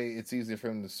that way. It's easier for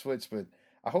him to switch. But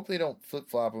I hope they don't flip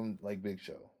flop him like Big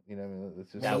Show. You know what I mean?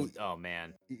 It's just oh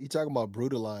man, you talking about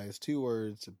brutalized? 2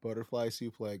 words: butterfly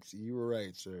suplex. You were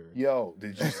right, sir. Yo,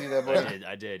 did you see that, bro?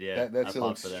 I did. Yeah, that shit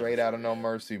looks straight out of No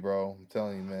Mercy, bro. I'm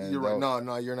telling you, man. You're right.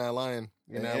 No, you're not lying.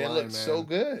 You're not lying, it looked man. so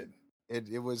good.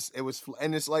 It was,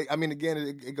 and it's like, I mean, again,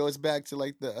 it goes back to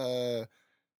like the,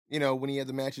 when he had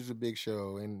the matches with Big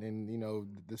Show, and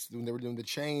this when they were doing the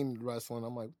chain wrestling.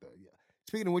 I'm like, yeah.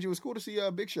 Speaking of which, it was cool to see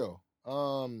Big Show.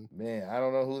 Man, I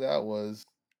don't know who that was.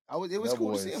 It was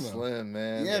cool to see him. Slim,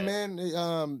 man. Yeah, man.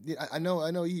 I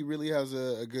know he really has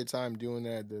a good time doing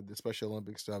that, the Special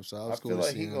Olympic stuff. So I feel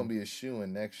like he's gonna be a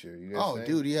shoo-in next year. You guys think?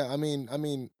 Dude, yeah. I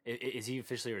mean, is he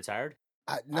officially retired?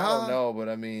 I don't know, but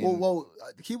I mean, well,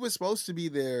 he was supposed to be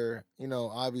there.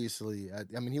 Obviously,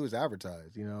 I mean, he was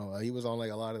advertised. He was on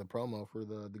like a lot of the promo for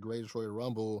the Greatest Royal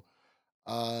Rumble.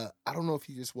 I don't know if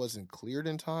he just wasn't cleared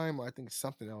in time, or I think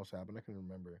something else happened. I can't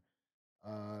remember.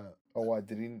 Why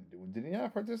did he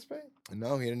not participate?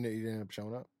 No, he didn't end up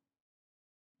showing up.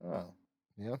 Oh,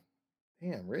 yeah.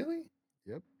 Damn, really?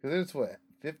 Yep. Because there's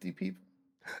 50 people.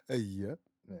 Yep.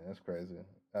 Man, that's crazy.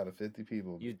 Out of 50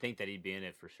 people, You'd think that he'd be in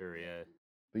it for sure. Yeah.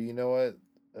 But you know what?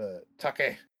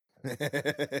 Tucker.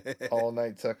 All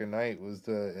Night Tucker Knight was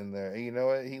in there. And you know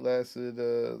what? He lasted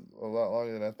a lot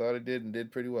longer than I thought he did, and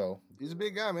did pretty well. He's a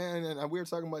big guy, man, and we were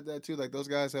talking about that too. Like those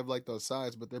guys have like those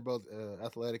sides, but they're both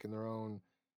athletic in their own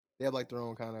They have like their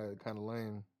own kind of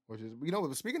lane, which is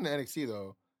speaking of NXT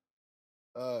though,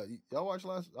 y'all watch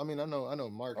last? I mean, I know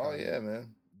Mark. Oh yeah,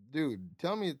 man. Dude,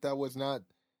 tell me if that was not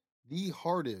the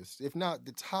hardest, if not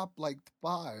the top like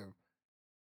 5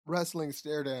 wrestling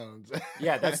stare downs.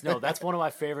 Yeah, that's one of my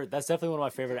favorite. That's definitely one of my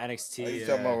favorite NXT. You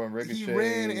talking about when Ricochet? He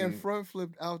ran and front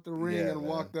flipped out the ring and man.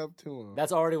 walked up to him.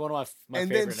 That's already one of my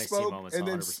favorite NXT moments. And 100%.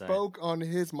 then spoke on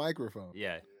his microphone.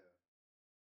 Yeah,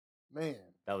 Man,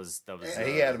 that was. And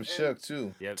he had him shook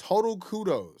too. Yep. total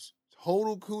kudos.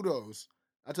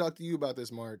 I talked to you about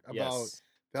this, Mark, about Yes.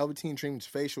 Velveteen Dream's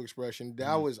facial expression.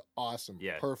 That was awesome.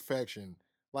 Yeah. Perfection.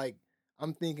 Like,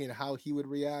 I'm thinking how he would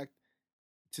react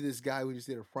to this guy who just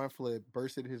did a front flip,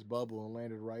 bursted his bubble, and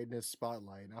landed right in his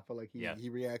spotlight. And I feel like he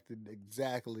reacted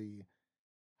exactly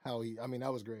how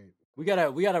that was great. We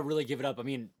gotta really give it up. I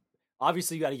mean,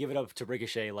 obviously you gotta give it up to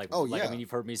Ricochet. Like, Oh, I yeah. mean,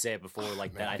 you've heard me say it before.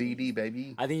 Like that. DD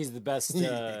baby. I think he's the best.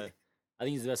 I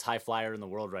think he's the best high flyer in the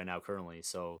world right now, currently.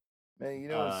 So, Man, you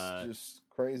know what's just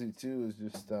crazy too is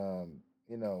just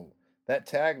that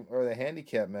tag or the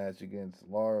handicap match against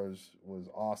Lars was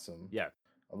awesome. yeah,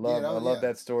 I love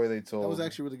that story they told. That was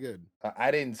actually really good.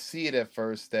 I didn't see it at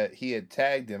first that he had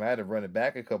tagged him. I had to run it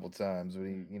back a couple times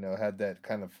when he had that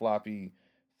kind of floppy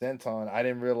senton. I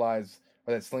didn't realize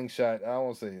or that slingshot. I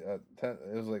won't say it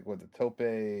was like what the tope.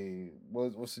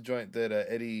 What's the joint that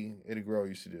Eddie Guerrero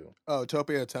used to do? Oh, Tope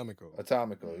Atomico.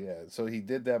 Atomico, yeah. So he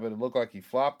did that, but it looked like he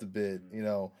flopped a bit, and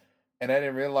I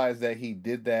didn't realize that he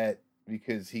did that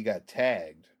because he got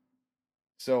tagged.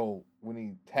 So when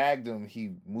he tagged him,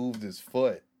 he moved his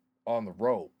foot on the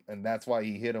rope, and that's why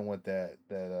he hit him with that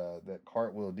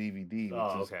cartwheel DVD.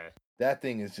 Oh, okay. That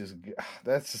thing is just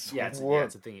that's just Yeah, it's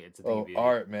a thing. It's a thing. Oh, of beauty.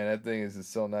 art, man. That thing is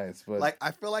just so nice. But Like, I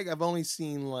feel like I've only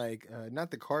seen like not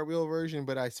the cartwheel version,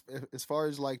 but as far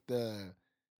as like the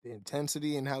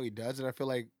intensity and how he does it, I feel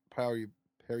like Perry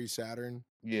Saturn.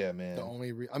 yeah, man. The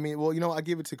only I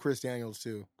give it to Chris Daniels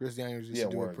too. Chris Daniels used to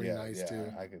do it pretty nice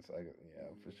too. I could,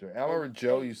 for sure. I remember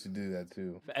Joe used to do that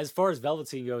too. As far as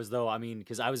Velveteen goes, though, I mean,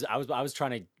 because I was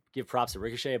trying to give props to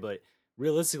Ricochet, but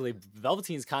realistically,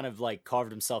 Velveteen's kind of like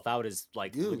carved himself out as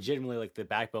like legitimately like the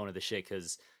backbone of the shit.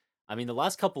 Because I mean, the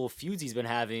last couple of feuds he's been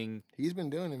having, he's been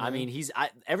doing it. Man. I mean,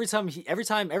 every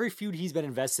feud he's been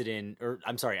invested in, or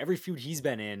I'm sorry, every feud he's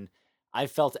been in, I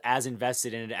felt as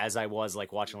invested in it as I was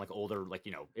like watching like older, like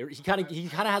he kind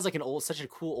of has like such a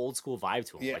cool old school vibe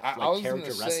to him. Yeah, like I was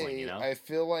character gonna wrestling. say, I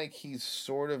feel like he's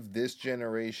sort of this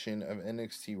generation of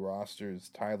NXT roster's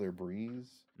Tyler Breeze,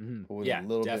 with a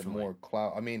little bit more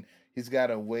clout. I mean, he's got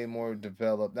a way more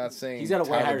developed. Not saying he's got a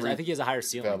way Tyler higher. Breeze I think he has a higher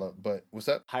ceiling. developed, but what's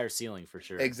up? Higher ceiling for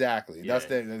sure. Exactly. Yeah. That's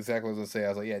exactly what I was gonna say. I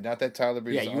was like, yeah, not that Tyler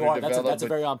Breeze. Yeah, is you are. That's a underdeveloped,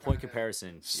 very on point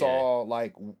comparison. Saw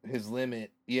like his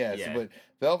limit. Yes, Yeah. but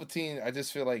Velveteen, I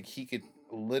just feel like he could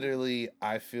literally.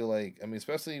 I feel like, I mean,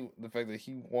 especially the fact that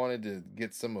he wanted to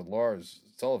get some of Lars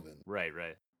Sullivan. Right.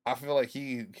 I feel like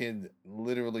he can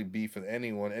literally beef with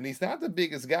anyone, and he's not the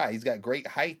biggest guy. He's got great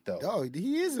height, though. Oh,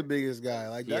 he is the biggest guy.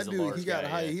 Like He is that a dude, large he got guy,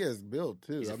 height. yeah. He has built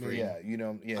too. He's a I mean, freak. Yeah,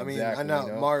 I mean, exactly. I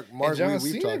know Mark. And John we've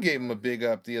Cena talked. gave him a big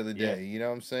up the other day. Yeah. You know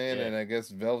what I'm saying? Yeah. And I guess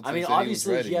Velveteen. I mean, said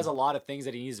obviously, he was ready. has a lot of things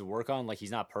that he needs to work on. Like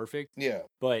he's not perfect, Yeah,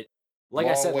 but like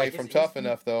long I said, way like from his tough feud-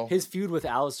 enough though. His feud with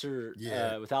Aleister,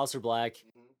 Yeah. with Aleister Black,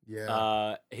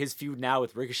 Yeah, his feud now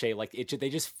with Ricochet, like they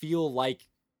just feel like,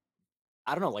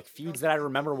 I don't know, like feuds that I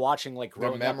remember watching like They're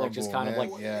growing up, like just kind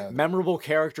memorable, of like man. Yeah. memorable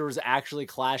characters actually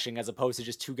clashing as opposed to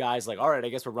just two guys like, all right, I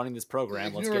guess we're running this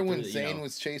program. You Let's remember get when through, Zayn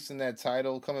was chasing that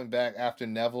title, coming back after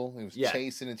Neville? He was Yeah.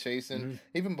 chasing and chasing. Mhm.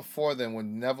 Even before then,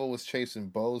 when Neville was chasing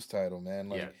Bo's title, man,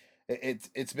 like Yeah.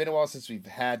 it's been a while since we've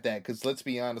had that. Because let's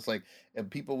be honest, like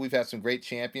we've had some great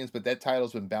champions, but that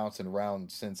title's been bouncing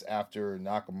around since after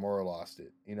Nakamura lost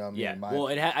it. You know what I mean? Yeah, well,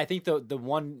 I think the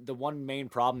one main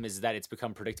problem is that it's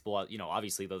become predictable.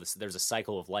 Obviously, though, there's a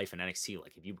cycle of life in NXT.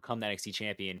 Like, if you become the NXT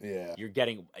champion, Yeah. you're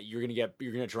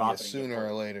gonna drop it sooner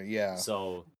or later. Yeah.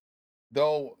 So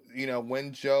Though,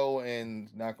 when Joe and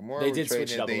Nakamura They were did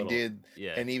switch trading it it, up a they little. did,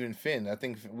 Yeah. and even Finn. I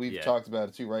think we've Yeah. talked about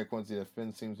it too, right, Quincy? That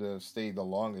Finn seems to have stayed the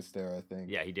longest there, I think.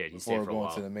 yeah, he did. He Before stayed for a going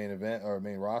while. to the main event or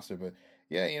main roster. But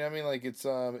yeah, you know what I mean? Like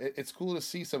it's cool to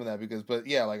see some of that but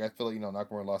yeah, like I feel like,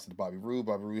 Nakamura lost it to Bobby Roode.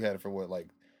 Bobby Roode had it for what, like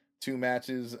 2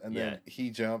 matches, and then he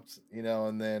jumped,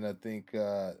 and then I think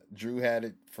Drew had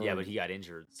it for Yeah, but he got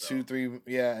injured. So. 2, 3,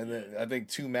 yeah, and then I think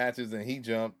 2 matches, and he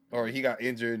jumped or he got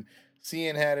injured.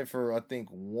 CN had it for I think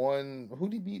 1. Who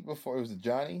did he beat before? It was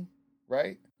Johnny,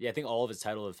 right? Yeah, I think all of his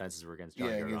title defenses were against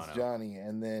Johnny against Gargano, Johnny,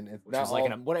 and then it's which not was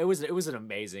like it was an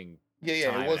amazing.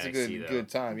 Yeah, time it was in a NXT, good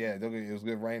time. Yeah, it was a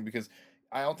good reign because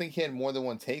I don't think he had more than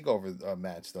one takeover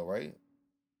match though, right?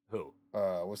 Who?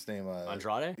 what's his name?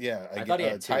 Andrade? Yeah, I thought he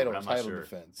had two, title but I'm not sure.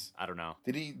 defense. I don't know.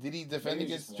 Did he defend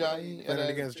against Johnny? Defended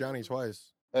against Johnny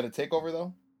twice. At a takeover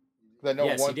though? 'Cause I know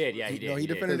Yes, one, he did. Yeah, he did. No, he he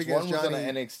did. defended Because against one was on Johnny.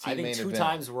 an NXT I think main two event.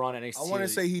 times were on NXT. I want to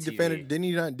say he TV. defended. Didn't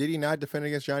he not? Did he not defend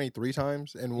against Johnny 3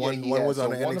 times? And one Yeah, was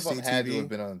on so the one of them NXT had to TV. have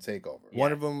been on the takeover. Yeah.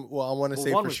 One of them. Well, I want to Well,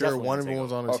 say one for was sure definitely one on of them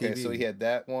was on the Okay, TV. so he had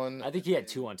that one. I think he had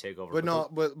two on Takeover. But no,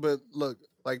 but look,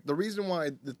 like the reason why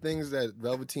the things that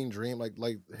Velveteen Dream, like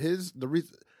the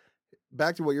reason,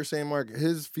 back to what you're saying, Mark,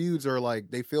 his feuds are like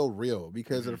they feel real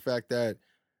because of the fact that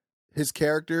his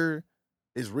character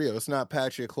is real. It's not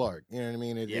Patrick Clark. You know what I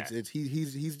mean? It's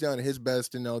he's done his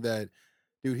best to know that,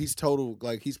 dude, he's total,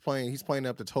 like he's playing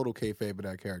up to total kayfabe of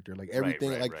that character. Like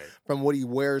everything, right. from what he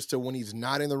wears to when he's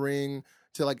not in the ring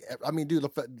to like, I mean, dude,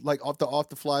 like off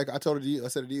the fly. I said it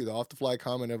to you, the off the fly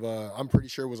comment of I'm pretty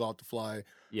sure it was off the fly.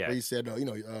 Yeah. Where he said,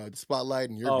 the spotlight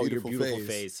and your beautiful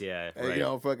face. Yeah. And,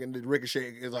 Right. fucking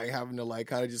Ricochet is like having to like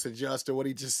kind of just adjust to what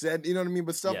he just said. You know what I mean?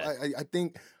 But stuff, Yeah. I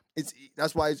think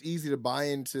that's why it's easy to buy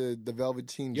into the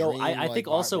Velveteen Yo, Dream. I think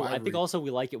also rivalry. we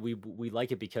like it. We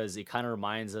like it because it kind of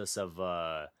reminds us of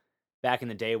back in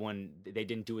the day when they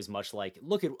didn't do as much. Like,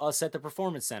 look at us at the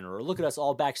Performance Center, or look at us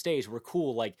all backstage. We're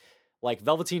cool. Like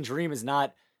Velveteen Dream is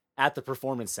not at the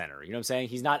Performance Center. You know what I'm saying?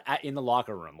 He's not in the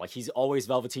locker room. Like, he's always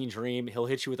Velveteen Dream. He'll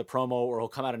hit you with a promo, or he'll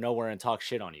come out of nowhere and talk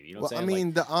shit on you. You know what I'm saying? I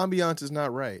mean, the ambiance is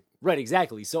not right. Right,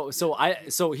 exactly. So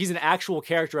he's an actual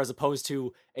character as opposed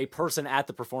to a person at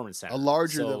the Performance Center. A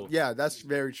larger, So- yeah, that's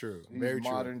very true. He's Very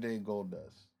true. modern day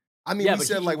Goldust. I mean, Yeah, we but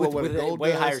said he- like with- what with a Gold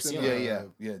way higher Dust and,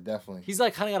 ceiling. Yeah, definitely. He's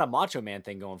like kind of got a Macho Man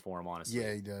thing going for him, honestly.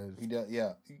 yeah, he does. He does,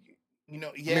 yeah.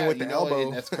 with the elbow.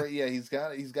 and that's crazy. Yeah, he's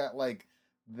got like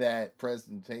that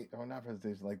presentation, or not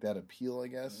presentation, like that appeal, I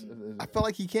guess. I feel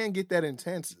like he can't get that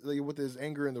intense with his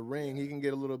anger in the ring. He can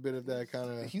get a little bit of that kind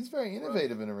of. He's very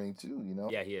innovative in the ring too.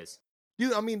 Yeah, he is.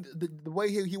 Dude, I mean, the way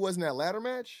he was in that ladder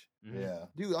match. Mhm. Yeah.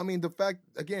 Dude, I mean, the fact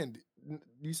again,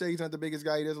 you say he's not the biggest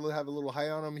guy. He doesn't have a little height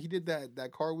on him. He did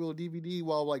that cartwheel DVD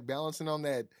while like balancing on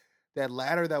that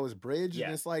ladder that was bridged. Yeah.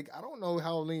 And it's like I don't know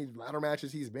how many ladder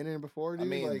matches he's been in before. Dude. I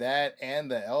mean like, that and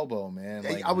the elbow, man.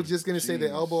 Like, I was just gonna say the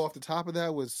jeez. elbow off the top of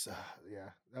that was,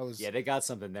 that was. Yeah, they got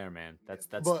something there, man. That's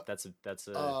But,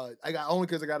 a I got only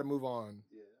because I got to move on.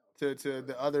 To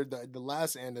the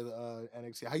last end of the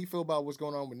NXT. How you feel about what's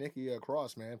going on with Nikki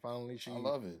Cross, man? Finally, I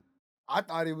love it. I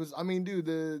thought it was. I mean, dude,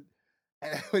 the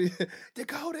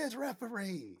Dakota's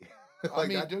referee. I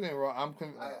mean, don't get me wrong.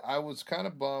 I was kind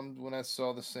of bummed when I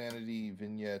saw the Sanity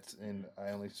vignettes, and I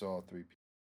only saw 3 people.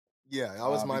 Yeah, that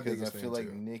was my because biggest. I feel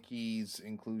like Nikki's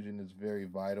inclusion is very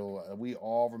vital. We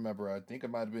all remember. I think it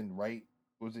might have been right.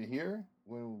 Was it here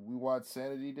when we watched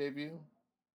Sanity debut?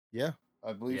 Yeah,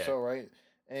 I believe Yeah. so. Right.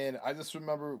 And I just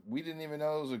remember we didn't even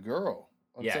know it was a girl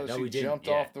Yeah, until no, she we didn't. jumped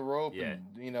Yeah. off the rope Yeah.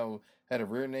 and had a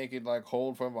rear naked like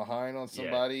hold from behind on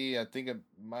somebody. I think it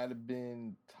might have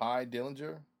been Ty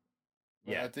Dillinger.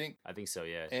 Yeah. I think. I think so.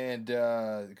 Yeah. And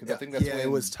because I think that's when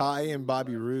it was Ty and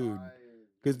Bobby Roode.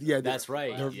 Because That's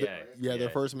right. Their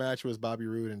first match was Bobby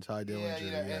Roode and Ty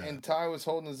Dillinger. And Ty was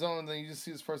holding his own, and then you just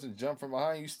see this person jump from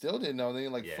behind. You still didn't know. Then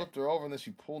he flipped her over, and then she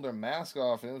pulled her mask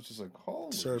off, and it was just like,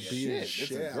 holy Start beating the shit!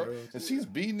 shit out of him. And she's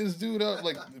beating this dude up,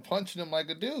 like punching him like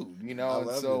a dude, I And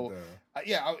love so,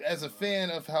 it, as a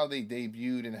fan of how they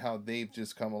debuted and how they've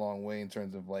just come a long way in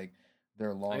terms of like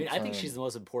their long. I mean, I think she's the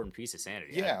most important piece of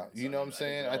Sanity. Yeah, you know what I'm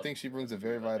saying? I think she brings a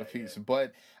very vital piece.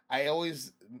 But I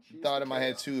always thought in my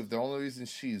head, too, if the only reason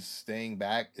she's staying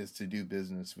back is to do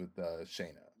business with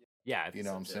Shayna. Yeah. You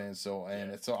know what I'm saying? So,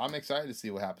 so I'm excited to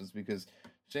see what happens because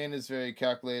Shayna's very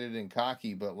calculated and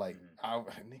cocky, but like,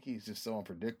 Nikki's just so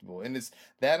unpredictable. And it's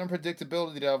that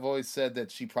unpredictability that I've always said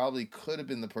that she probably could have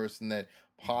been the person that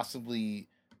possibly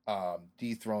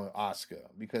dethroned Asuka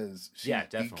because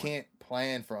you can't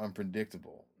plan for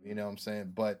unpredictable. You know what I'm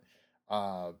saying? But you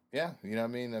know what I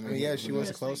mean? she was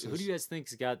the closest. Who do you guys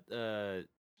think's got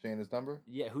Shayna's number?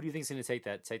 Yeah, who do you think's gonna take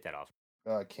that off?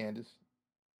 Candace.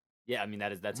 Yeah, I mean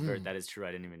that is true.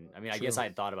 I didn't even. I mean, I True. guess I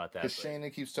had thought about that. Because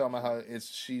Shayna keeps talking about how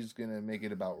she's gonna make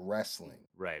it about wrestling,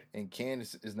 Right. and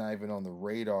Candace is not even on the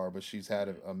radar, but she's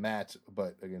had a match,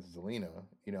 but against Zelina.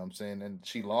 You know what I'm saying? And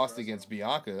she lost against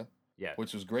Bianca, Yeah.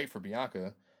 which was great for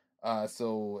Bianca.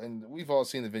 And we've all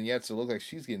seen the vignettes, so it looks like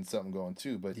she's getting something going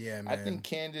too. But Yeah, I man. think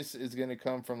Candace is gonna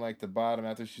come from like the bottom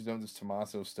after she's done this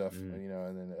Tommaso stuff, Mhm.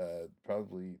 and then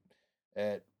probably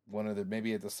at one of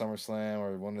maybe at the SummerSlam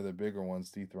or one of the bigger ones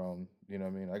dethrone. You know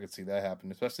what I mean? I could see that happen,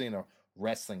 especially in a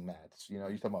wrestling match. You're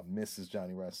talking about Mrs.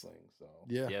 Johnny Wrestling. So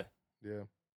Yeah.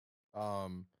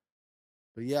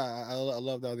 But yeah, I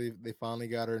love how they finally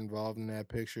got her involved in that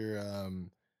picture.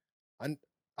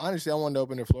 Honestly, I wanted to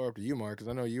open the floor up to you, Mark, because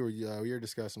I know we were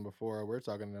discussing before. We're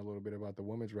talking a little bit about the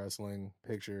women's wrestling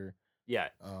picture. Yeah.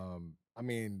 I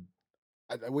mean,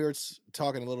 we were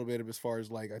talking a little bit as far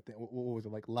as like I think what was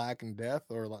it, like lack and death,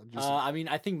 or like just I mean,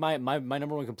 I think my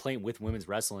number one complaint with women's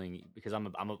wrestling, because I'm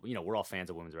a we're all fans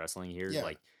of women's wrestling here. Yeah.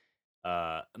 Like,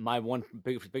 my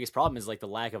biggest problem is like the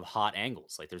lack of hot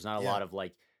angles. Like, there's not a Yeah. lot of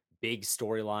like big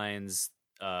storylines.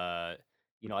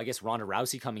 I guess Ronda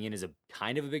Rousey coming in is a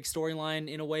kind of a big storyline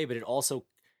in a way, but it also,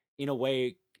 in a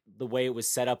way, the way it was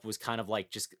set up was kind of like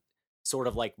just sort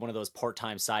of like one of those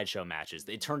part-time sideshow matches.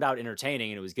 It turned out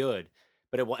entertaining and it was good,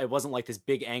 but it wasn't like this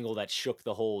big angle that shook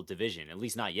the whole division. At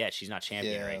least not yet. She's not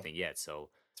champion or Yeah. anything yet. So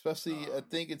Especially, I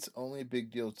think it's only a big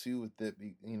deal too with it,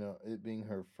 it being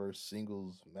her first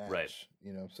singles match. Right.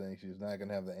 You know what I'm saying? She's not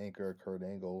gonna have the anchor Kurt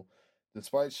Angle,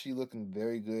 despite she looking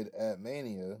very good at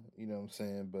Mania. You know what I'm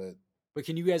saying? But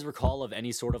can you guys recall of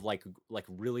any sort of like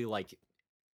really like,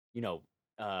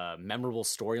 memorable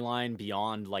storyline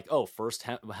beyond like, oh, first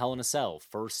Hell in a Cell,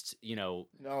 first, no,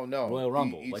 Royal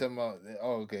Rumble? You Like, talking about?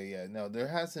 Oh, okay, yeah. No, there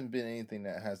hasn't been anything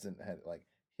that hasn't had like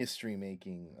history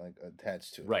making like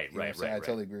attached to it. Right, You know what I'm right, saying? right, I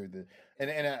totally agree with it.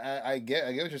 And I get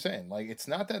what you're saying. Like, it's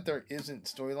not that there isn't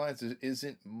storylines. There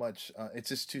isn't much. It's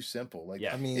just too simple. Like,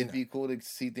 Yeah. I mean, it'd be cool to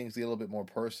see things get a little bit more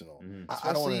personal. Mhm.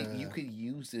 I don't Especially, wanna- you could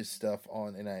use this stuff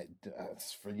on, and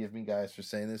forgive me guys for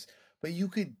saying this, but you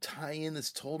could tie in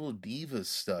this total divas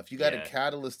stuff. You got Yeah. a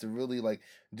catalyst to really like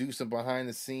do some behind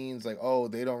the scenes, like, oh,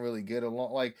 they don't really get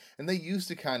along, like, and they used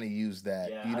to kind of use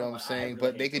that, Yeah, you know what I'm saying?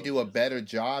 But they could do a better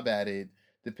job at it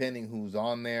depending who's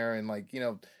on there, and like,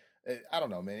 I don't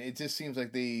know, man. It just seems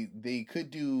like they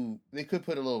could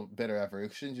put a little better effort.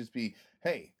 It shouldn't just be,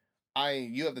 hey,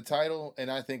 you have the title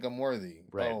and I think I'm worthy.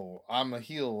 Right. Oh, I'm a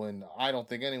heel and I don't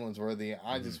think anyone's worthy.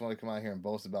 I Mhm. just want to come out here and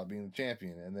boast about being the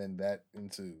champion, and then that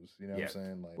ensues. You know what I'm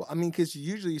saying? Like, well, I mean, because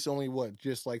usually it's only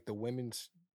just like the women's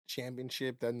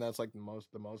championship, then that's like the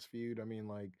most viewed. I mean,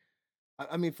 like,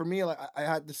 I mean, for me, like I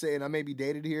had to say, and I may be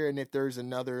dated here, and if there's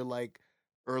another like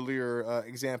earlier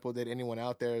example that anyone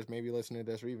out there is maybe listening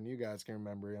to this, or even you guys can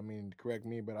remember, I mean, correct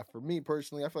me, but for me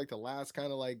personally, I feel like the last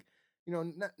kind of like,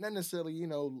 not necessarily,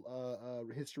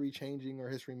 history changing or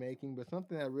history making, but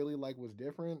something that really like was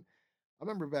different. I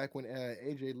remember back when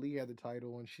AJ Lee had the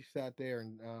title and she sat there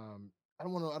and I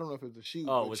don't know if it was a she.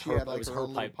 Oh, but it was she her. had, like, It was her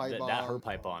little pipe. That her bomb.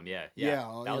 pipe bomb. Yeah.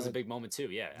 Yeah, That was a big moment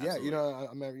too. Yeah. Yeah, Absolutely. I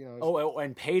remember, Oh,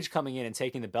 and Paige coming in and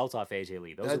taking the belt off AJ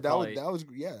Lee. Those are probably that was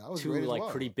two great as like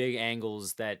well. pretty big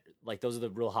angles that like those are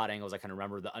the real hot angles I can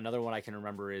remember. Another one I can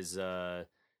remember is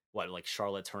like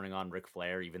Charlotte turning on Ric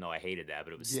Flair, even though I hated that,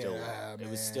 but it was still Yeah, it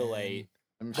was still a man.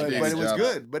 I mean, But, she did a but good it was job.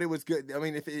 good. But it was good. I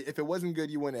mean, if it wasn't good,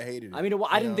 you wouldn't have hated it. I mean,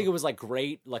 I didn't know? think it was like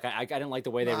great. Like I didn't like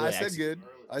the way they No, really I said good.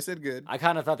 I said good. I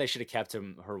kind of thought they should have kept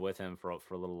her with him for a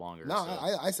little longer. No, so.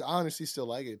 I honestly still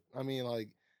like it. I mean, like,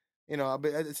 but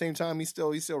at the same time, he's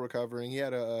still recovering. He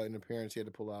had an appearance he had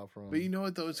to pull out from. But you know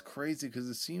what though? It's crazy because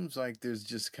it seems like there's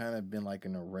just kind of been like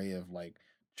an array of like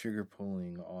trigger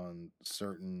pulling on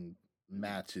certain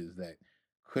matches that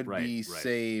could Right, be right.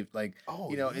 saved. Like, Oh,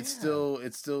 it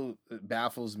still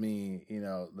baffles me.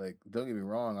 Like, don't get me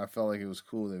wrong, I felt like it was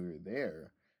cool that we were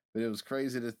there, but it was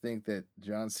crazy to think that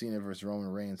John Cena versus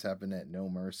Roman Reigns happened at No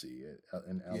Mercy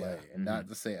in LA, Yeah. and not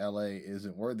to say LA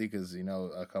isn't worthy because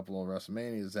a couple of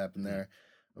WrestleManias happened there,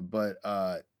 but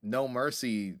No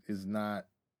Mercy is not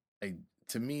a.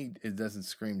 To me, it doesn't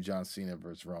scream John Cena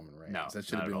versus Roman Reigns. No, That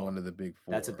should not have at been all. one of the big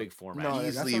four. That's a big format. No,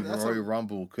 Easily, that's a- Royal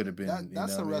Rumble could have been. that's you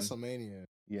a know what I WrestleMania. mean?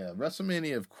 Yeah,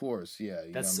 WrestleMania, of course. Yeah,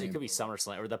 you know what I It mean? could be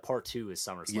SummerSlam, or the part 2 is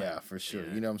SummerSlam. Yeah, for sure.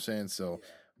 Yeah. You know what I'm saying? So,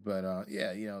 but I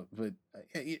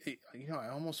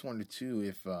almost wonder too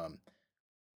if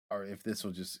or if this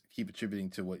will just keep attributing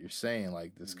to what you're saying,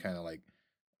 like this kind of like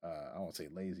I won't say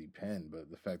lazy pen, but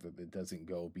the fact that it doesn't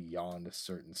go beyond a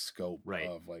certain scope Right.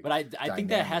 of like. But I think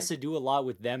that has to dynamic. do a lot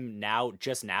with them now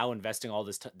investing all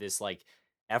this like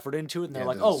effort into it, and they're Yeah,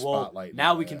 like, there's a oh well, spotlight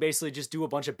now now, we can yeah. basically just do a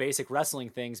bunch of basic wrestling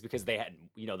things because they had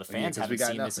the fans 'cause we haven't got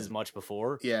seen this as nothing. much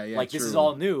before. Yeah, yeah. Like this is true.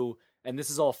 all new and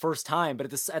this is all first time.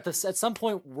 But at some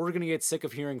point we're gonna get sick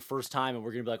of hearing first time, and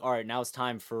we're gonna be like, all right, now it's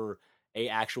time for a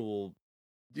actual.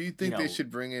 Do you think they know-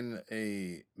 should bring in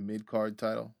a mid card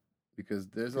title? Because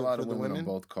there's a For- lot for of the women on women?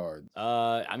 both cards,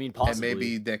 I mean, possibly and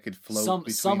maybe that could float some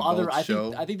between other. both I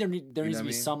show. think there needs know to what I be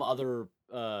mean? some other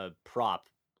prop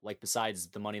like besides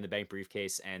the Money in the Bank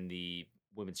briefcase and the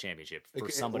women's championship for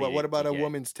somebody. What about a get.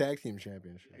 women's tag team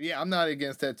championship? Yeah, I'm not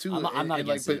against that too. I'm not And,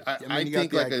 against like, it. but I I mean, you got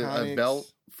think the like a Iconics.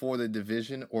 belt for the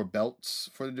division or belts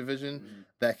for the division Mm-hmm.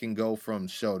 that can go from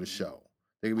show to show.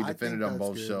 They can be I think defended on that's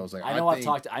both good. shows. Like I know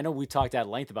think, I know we talked at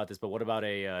length about this, but what about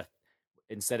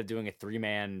instead of doing a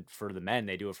 3-man for the men,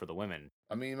 they do it for the women.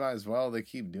 I mean, might as well. They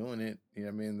keep doing it. You know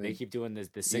what I mean? They keep doing the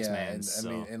 6-man. And, So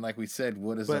I mean, and like we said,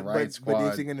 what is the But- right but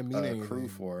squad is it gonna mean crew anything?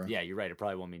 for? yeah, you're right. It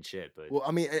probably won't mean shit, but Well,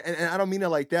 I mean, and I don't mean it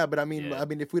like that, but I mean, Yeah.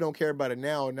 if we don't care about it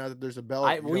now that there's a belt,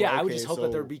 I you well, know, yeah, I would okay, just hope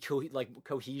that there so- would be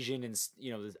cohesion and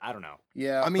I don't know.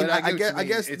 Yeah, I mean, but I get what guess- you I mean.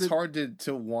 guess it's the- hard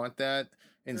to want that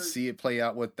and see it play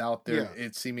out without Yeah.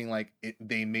 it seeming like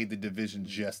they made the division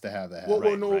just to have that Well,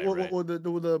 happen. Right. well,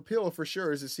 the appeal for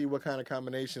sure is to see what kind of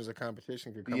combinations of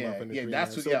competition could come Yeah, up in the yeah, 3-man.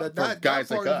 that's what- So yeah, that, for that, guys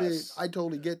that like part of us. it, I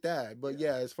totally get that. But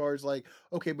yeah, as far as like,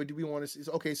 okay, but do we want to see?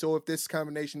 Okay, so if this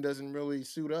combination doesn't really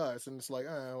suit us, and it's like,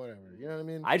 whatever, you know what I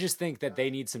mean? I just think that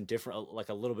they need some different, like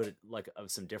a little bit like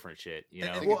of some different shit. You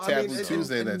know, They Well, can I mean, Taboo and-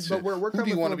 Tuesday and- that but shit. we're Who do coming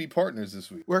you want to from- be partners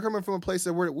this week? We're coming from a place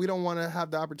that we don't want to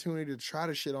have the opportunity to try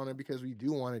to shit on it because we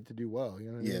do want it to do well. You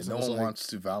know what I mean? Yeah, So no it's one like- wants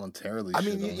to voluntarily. I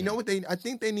mean, shit on you know it. what I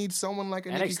think they need someone like a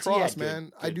Nikki NXT Cross, had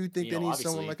man. I do think you they know, need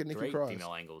someone obviously like a Nikki great Cross.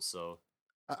 female angles. So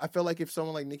I feel like if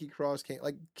someone like Nikki Cross can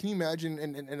you imagine?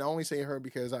 And I only say her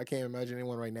because I can't imagine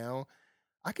anyone right now.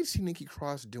 I could see Nikki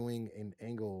Cross doing an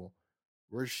angle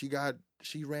where she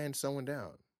ran someone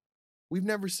down. We've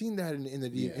never seen that in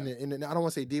I don't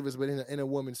want to say divas, but in a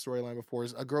woman's storyline before.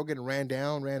 Is a girl getting ran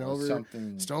down, ran Or over,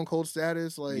 something. Stone Cold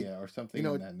status, like or something you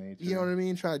know, in that nature. you know what I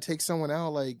mean? Trying to take someone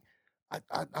out, like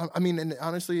I mean, and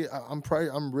honestly,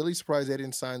 I'm really surprised they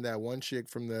didn't sign that one chick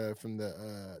from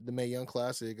the Mae Young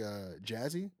Classic,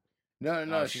 Jazzy.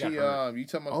 No, she she got hurt. you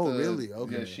talking about Oh, the, really? Yeah,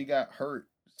 Okay. she got hurt.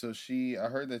 So I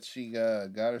heard that she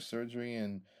got her surgery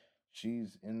and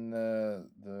she's in the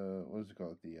what is it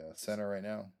called? The center right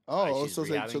now. Oh, she's so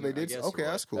they rehabbing, I did. guess, Okay, or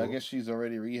what? that's cool. I guess she's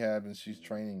already rehabbed and she's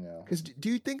training now. Because do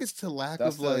you think it's to lack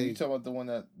That's of you like? talking about the one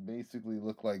that basically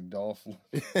looked like Dolph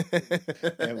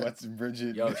and what's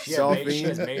Bridget? yo, she has,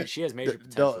 Dolphine. she has major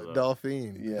potential. though.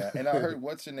 Dolphine. Yeah, and I heard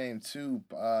what's her name too?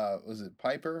 Was it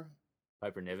Piper?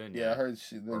 Piper Niven. Yeah, I heard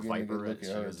they're Or getting a good Viper, look at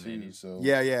she her was maybe. too. So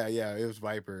Yeah. It was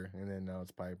Viper, and then now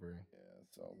it's Piper. Yeah,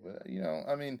 so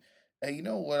but I mean, hey, you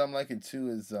know what I'm liking too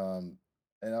is and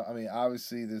I mean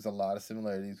obviously there's a lot of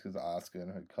similarities because of Asuka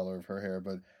and her color of her hair,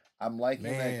 but I'm liking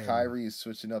Man. that Kyrie is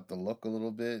switching up the look a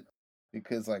little bit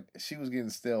because like she was getting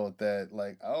stale with that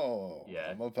like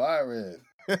Yeah. I'm a pirate.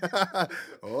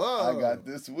 Oh, I got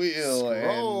this wheel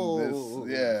Scroll. and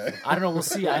this yeah. I don't know. We'll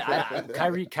see.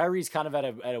 Kyrie's kind of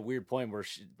at a weird point where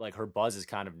her buzz is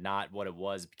kind of not what it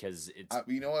was because it's.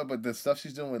 You know what? But the stuff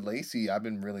she's doing with Lacey, I've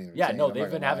been really Yeah, entertained. no, I'm they've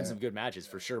not been gonna having lie. some good matches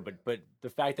for sure. But the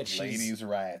fact that Ladies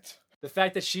rat. the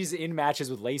fact that she's in matches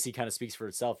with Lacey kind of speaks for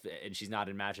itself, and she's not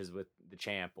in matches with the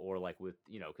champ or like with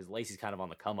because Lacey's kind of on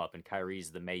the come up, and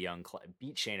Kyrie's the Mae Young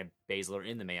beat Shayna Baszler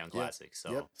in the Mae Young Classic.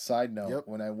 So Yep. Side note: Yep.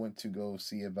 when I went to go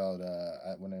see about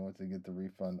when I went to get the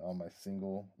refund on my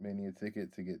single Mania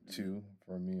ticket to get two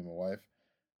for me and my wife,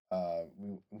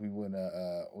 we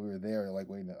were there like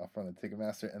waiting up front of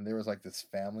Ticketmaster, and there was like this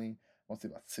family. I want to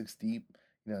say about 6 deep.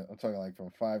 I'm talking like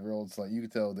from 5-year-olds. Like you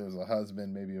could tell there was a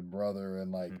husband, maybe a brother,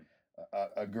 and like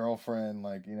a girlfriend.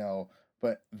 Like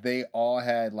but they all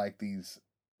had like these.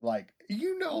 Like,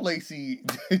 Lacey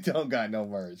don't got no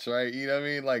merch, right? You know what I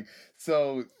mean? Like,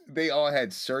 so they all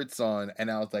had shirts on,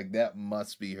 and I was like, that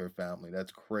must be her family.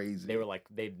 That's crazy. they were like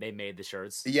they made the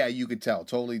shirts. Yeah, you could tell,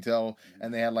 totally tell.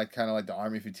 And they had like kind of like the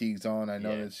army fatigues on. I Yeah.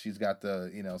 noticed she's got the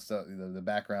stuff, the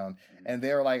background, and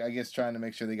they were like, I guess trying to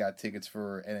make sure they got tickets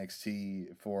for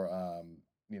NXT for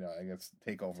I guess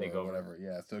takeover or whatever.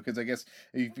 Yeah, so because I guess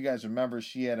if you guys remember,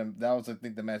 she had that was I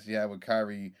think the match she had with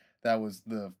Kyrie. That was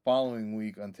the following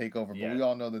week on Takeover, Yeah. but we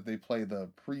all know that they play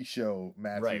the pre-show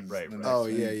matches. Right. the next Oh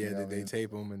week, yeah, you know what I They mean? tape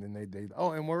them and then they.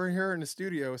 Oh, and we're here in the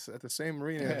studio at the same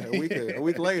arena a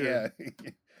week later. Yeah. You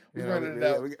We're know, running it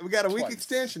out. we got a week twice.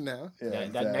 extension now. Yeah, That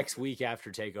exactly. next week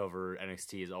after Takeover,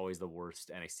 NXT is always the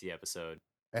worst NXT episode.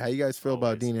 Hey, how you guys feel about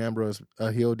Always. Dean Ambrose,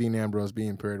 heel Dean Ambrose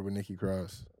being paired with Nikki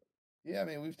Cross? Yeah, I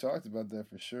mean we've talked about that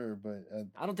for sure, but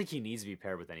I don't think he needs to be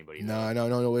paired with anybody. No, though.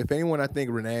 no. If anyone, I think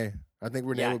Renee. I think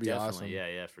Renee Yeah, would be definitely. awesome.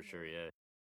 Yeah, for sure.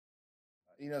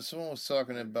 Yeah. someone was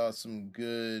talking about some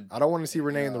good. I don't want to see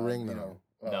Renee in the ring you though.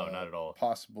 know, No, not at all.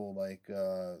 Possible like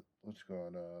what's it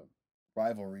called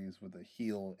rivalries with a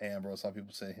heel Ambrose. Some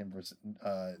people say him versus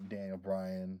Daniel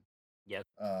Bryan. Yep.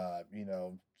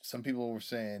 Some people were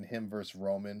saying him versus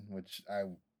Roman, which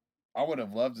I would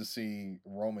have loved to see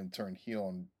Roman turn heel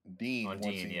on Dean once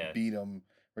Dean, he yeah. beat him,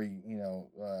 or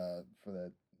for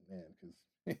that man.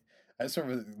 Because I just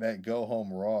remember that Go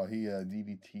Home Raw. He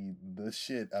DDT'd the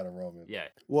shit out of Roman. Yeah.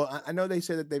 Well, I know they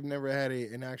said that they've never had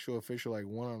an actual official like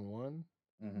one-on-one.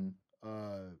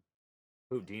 Mm-hmm.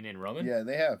 Who, Dean and Roman? Yeah,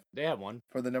 they have They have one.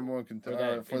 for the number one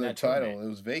that- for in the that title. tournament. It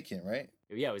was vacant, right?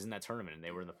 Yeah, it was in that tournament, and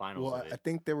they were in the finals Well, of I it.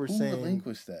 think they were Who saying.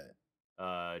 relinquished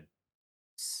that?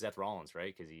 Seth Rollins,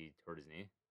 right? Because he hurt his knee.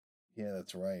 Yeah,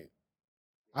 that's right.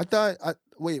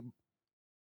 Wait,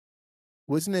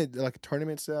 wasn't it like a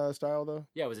tournament style though?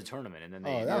 Yeah, it was a tournament, and then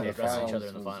Oh, they, that they was wrestled each finals other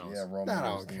in the was- finals. Yeah, Roman. That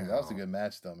versus don't Dean. That was a count. good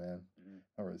match, though, man.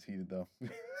 I was heated though.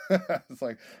 It's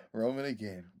like Roman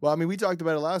again. Well, I mean, we talked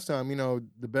about it last time. You know,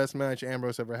 the best match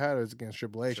Ambrose ever had was against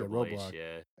Triple H Triple at H, Roadblock.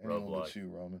 yeah, Anyone Roadblock. but you,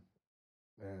 Roman.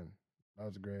 Man, that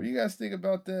was great. What do you guys think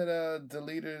about that? The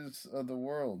leaders of the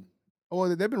world. Oh,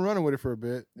 well, they've been running with it for a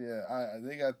bit. Yeah,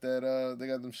 they got that. They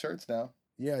got them shirts now.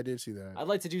 Yeah, I did see that. I'd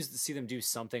like to see them do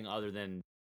something other than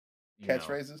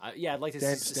Catchphrases? Yeah, I'd like to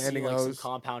see Standing like some O's.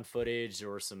 compound footage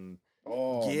or some.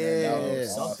 Oh, man, that Yeah.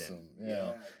 was Something.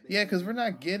 awesome. Yeah, because we're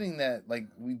not getting that like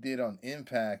we did on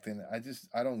Impact, and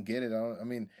I don't get it. I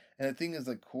mean, and the thing is,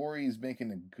 like Corey's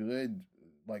making a good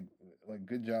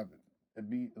good job at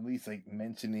least like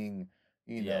mentioning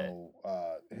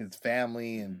his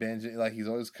family and Benji. Like he's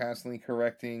always constantly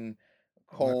correcting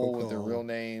Cole with their Cole. real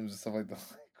names and stuff like that.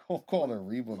 Cole and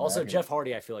Reba. Also, back. Jeff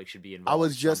Hardy, I feel like should be involved. I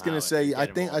was just gonna somehow and say, I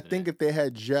get think involved in it. if they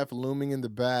had Jeff looming in the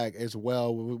back as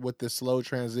well with the slow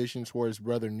transition towards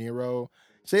brother Nero.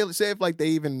 Say if like they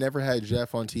even never had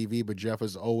Jeff on TV, but Jeff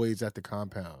was always at the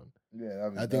compound. Yeah,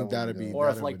 I think that'd be- Or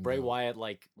if that'd like been Bray dope. Wyatt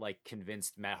like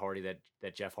convinced Matt Hardy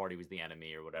that Jeff Hardy was the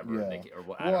enemy or whatever, Yeah. I don't know,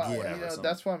 Well, whatever. you know, some-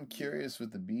 that's why I'm curious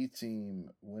with the B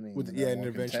team winning. With- the yeah, number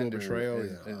an one eventual contender betrayal,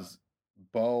 is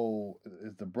Bo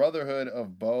is the brotherhood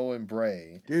of Bo and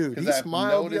Bray. Dude, 'Cause he I've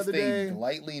smiled the noticed other they day.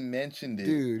 lightly mentioned it.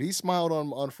 Dude, he smiled on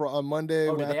Monday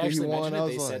Oh, did they after he actually won. mention it? I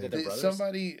was They said like, that they're brothers?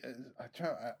 Somebody,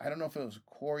 I don't know if it was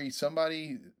Corey.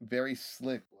 Somebody very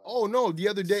slick. oh no, the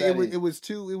other day Said it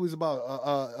was about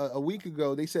a week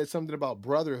ago. They said something about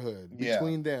brotherhood Yeah.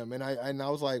 between them, and I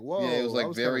was like, whoa, Yeah, it was that like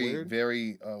kinda very weird.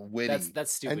 very witty.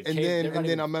 That's stupid. And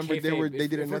then I remember they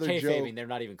did if another we're kayfabing, joke. they're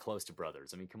not even close to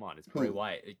brothers. I mean, come on, it's Who? Bray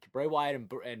Wyatt. Bray Wyatt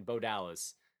and Bo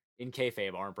Dallas in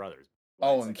kayfabe aren't brothers.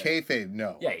 Oh, and kayfabe,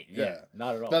 no. Yeah,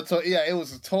 not at all. That's what. Yeah, it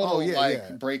was a total Oh, yeah,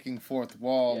 yeah. breaking fourth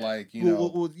wall, Yeah. like you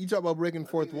know. Well, you talk about breaking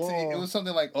fourth See, wall. it was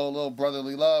something like a little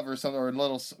brotherly love or something, or a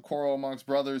little quarrel amongst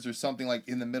brothers or something like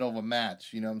in the middle of a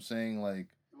match. You know what I'm saying? Like,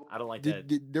 I don't like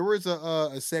that. There was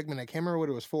a segment. I can't remember what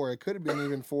it was for. It could have been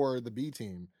even for the B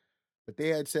team, but they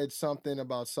had said something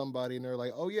about somebody, and they're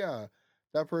like, "Oh yeah,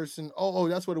 that person. Oh,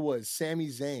 that's what it was. Sami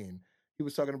Zayn. He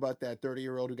was talking about that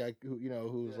 30-year-old guy who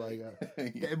was like,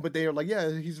 yeah. but they were like, yeah,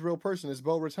 he's a real person. It's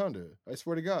Bo Rotunda. I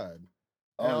swear to God.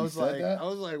 Oh, And I he was said like, that?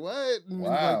 what? And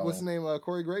like, Wow. what's his name?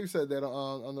 Corey Graves said that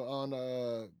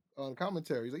on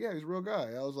commentary. He's like, yeah, he's a real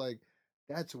guy. I was like,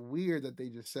 that's weird that they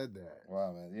just said that.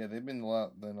 Wow, man. Yeah, they've been a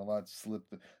lot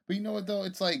slipped. But you know what though?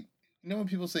 It's like when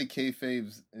people say kayfabe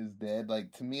is dead.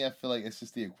 Like to me, I feel like it's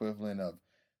just the equivalent of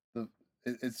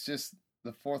it's just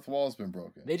the fourth wall's been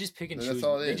broken. They just pick and That's choose.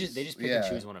 all it They is. just pick Yeah. and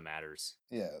choose when it matters.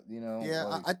 Yeah, you know. Yeah,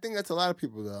 like- I think that's a lot of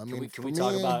people though. I Can mean, we for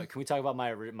talk me, about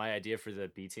my idea for the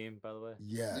B team, by the way?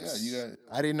 Yes. Yeah, you got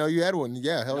I didn't know you had one.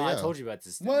 Yeah, hell No, yeah. I told you about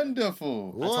this.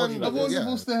 wonderful. I told you A about this.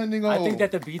 wonderful Yeah. standing I ovation. think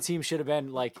that the B team should have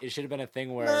been like it should have been a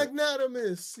thing where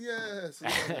Magnanimous. Yes.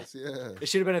 Yes. Yes. it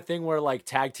should have been a thing where like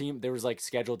tag team there was like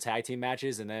scheduled tag team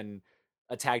matches and then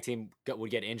a tag team would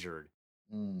get injured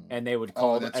and they would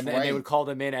call that's and then they right. would call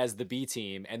them in as the B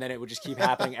team and then it would just keep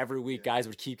happening every week. Guys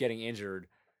would keep getting injured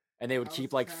and they would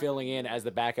keep like filling in as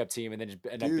the backup team and then just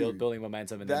end up Dude, building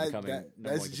momentum and then becoming number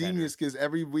that's one contender. genius because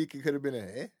every week it could have been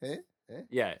a Yeah, and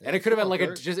Yeah, it could have come been on, like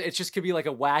Kurt. it just could be like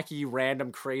a wacky,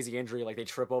 random, crazy injury, like they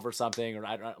trip over something, or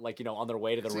I don't like on their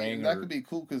way to the See, ring. that or- could be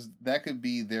cool because that could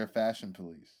be their fashion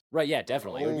police. right, yeah,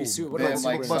 definitely. It would be Oh, super. Then, What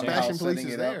like about but super somehow Fashion entertaining? Police setting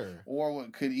is it up. there. Or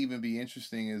what could even be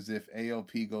interesting is if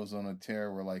AOP goes on a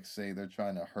tear where, like, say they're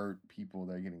trying to hurt people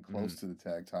that are getting close to the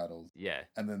tag titles, Yeah,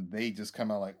 and then they just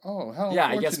come out like, "Oh, how Yeah,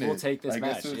 I guess we'll unfortunate. take this I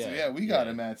guess match, it's- yeah. we got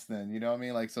Yeah. a match then." You know what I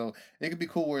mean? Like, so it could be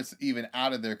cool where it's even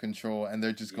out of their control, and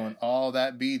they're just going, "All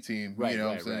that B team." Right, you know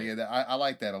what I'm right, saying? right. Yeah, I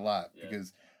like that a lot Yeah.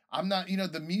 because. I'm not,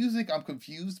 the music I'm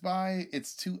confused by.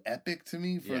 It's too epic to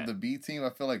me for Yeah. the B team. I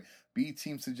feel like B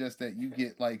team suggests that you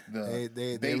get like the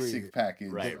They basic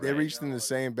package. Right, They reached in the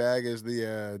same bag as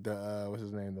the what's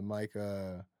his name, the Mike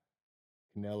Kanellis.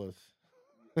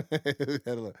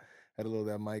 had a little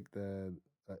that Mike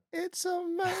it's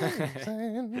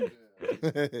amazing.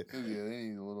 Yeah, they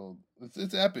need a little.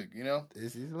 It's epic,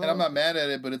 This is And I'm not mad at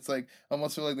it, but it's like I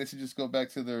almost feel like they should just go back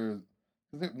to their.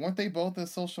 Weren't they both the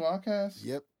social outcasts?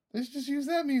 Yep. They should just use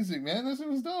that music, man. That shit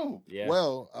was dope. yeah.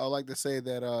 Well, I would like to say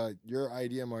that your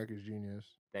idea, Mark, is genius.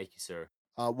 Thank you, sir.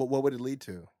 What would it lead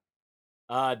to?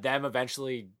 Them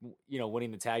eventually,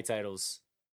 winning the tag titles.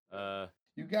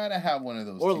 You You gotta have one of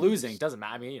those. Or teams. losing doesn't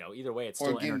matter. I mean, either way, it's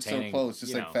still Or getting so entertaining. close,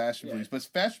 just like know. Fashion Police. But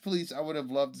Fashion Police, I would have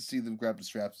loved to see them grab the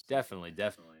straps. Definitely.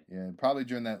 Yeah, probably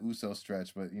during that Uso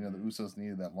stretch, but the Usos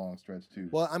needed that long stretch too.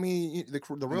 Well, I mean, the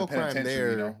real crime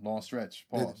penitentiary, there, long stretch.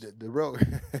 Pause. the real.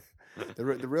 The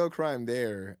real crime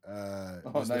there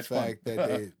was nice the fact fun.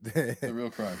 that they The real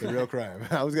crime. the real crime.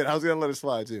 I was gonna let it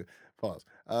slide too. Pause.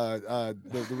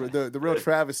 The real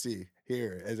travesty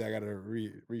here, as I gotta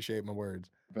reshape my words.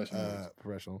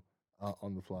 Professional,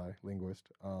 on the fly linguist,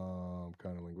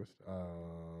 kind of linguist,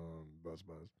 buzz,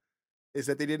 is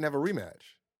that they didn't have a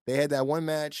rematch. They had that one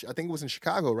match. I think it was in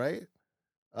Chicago, right?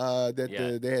 They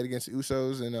had against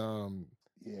Usos and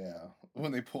Yeah,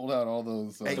 when they pulled out all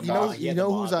those. Hey, the you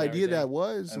know whose idea that and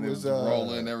was it was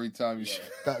rolling every time you.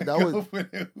 that was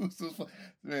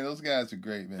man. Those guys are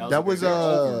great, man. that was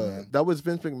man. that was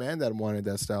Vince McMahon that wanted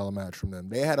that style of match from them.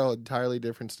 They had an entirely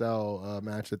different style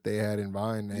match that they had in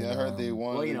Vine. And, I heard they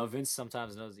won. Well, Vince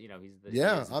sometimes knows. He's the.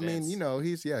 Yeah, he I mean, Vince.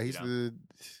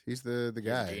 he's the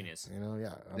guy. a genius.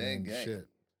 Yeah. I Dang mean, gang. shit.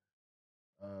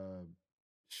 don't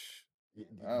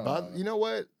But know. you know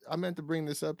what? I meant to bring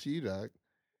this up to you, Doc.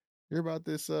 Hear about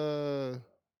this David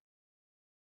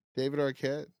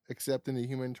Arquette accepting the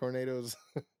Human Tornadoes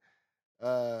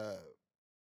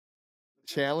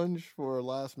challenge for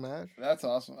last match? That's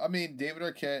awesome. I mean, David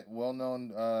Arquette,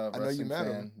 well-known wrestling you met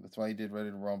fan. him. That's why he did Ready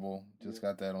to Rumble. Just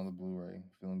got that on the Blu-ray.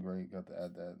 Feeling great. Got to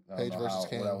add that. I Page don't know versus what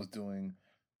Kane. I was doing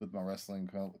with my wrestling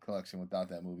collection without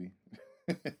that movie.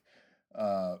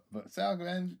 But Sal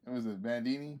was it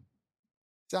Bandini?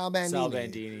 Sal Bandini. Sal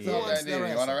Bandini. Sal Yeah. wants to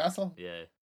Bandini. You want to wrestle? wrestle?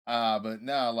 Yeah. But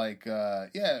no,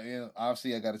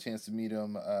 obviously I got a chance to meet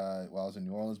him while I was in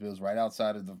New Orleans, but it was right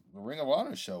outside of the Ring of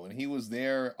Honor show, and he was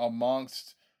there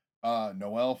amongst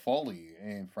Noelle Foley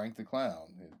and Frank the Clown,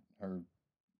 her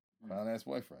clown-ass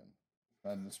boyfriend.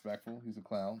 Not disrespectful, he's a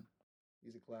clown.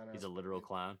 He's a clown. He's a literal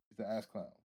clown. He's the ass clown.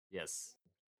 Yes.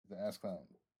 He's the ass clown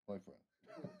boyfriend.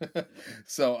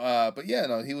 So, but yeah,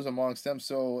 no, he was amongst them.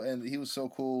 So, and he was so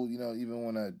cool, even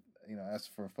when I,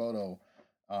 asked for a photo.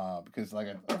 Because like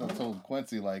I told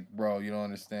Quincy, like, bro, you don't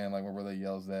understand. Like, my brother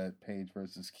yells that Page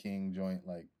versus King joint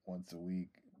like once a week,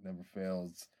 never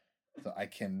fails. So I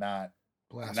cannot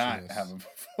not have a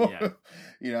photo.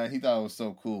 Yeah. He thought it was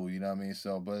so cool. You know what I mean?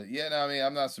 So, but yeah, no, I mean,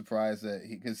 I'm not surprised that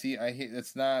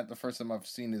it's not the first time I've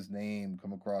seen his name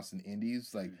come across in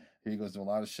indies. Like, here he goes to a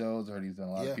lot of shows. I heard he's done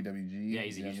a lot of PWG. Yeah,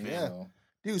 he's a huge what I mean? fan. So,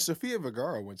 Dude, Sofia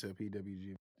Vergara went to a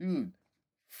PWG. dude,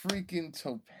 freaking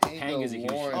Hang is a Topanga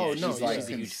huge Lawrence. fan. Oh, no, she's like she's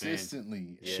a huge fan.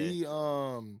 consistently. Yeah. She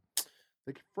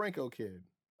the Franco kid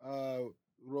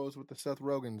rose with the Seth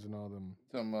Rogans and all them.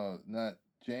 Talking about not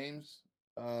James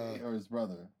or his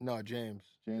brother, No, James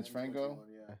Franco.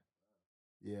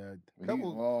 Yeah, But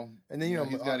couple. and then, then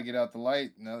he's got to get out the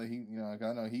light now that he, like,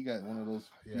 I know he got one of those.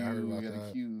 Yeah, I heard about got that.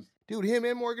 accused. Dude, him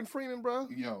and Morgan Freeman, bro.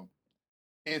 Yo,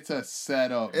 it's a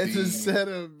setup. It's B. a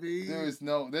setup, B. There is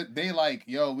no. They like,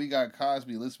 yo, we got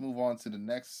Cosby. Let's move on to the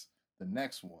next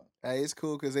one. Hey, it's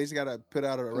cool because they just gotta put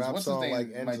out a 'Cause rap what's his song name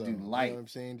like that Enzo. might do You know light? what I'm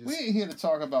saying? Just, We ain't here to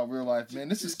talk about real life, man.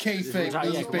 This is kayfabe, We're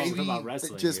talking baby. about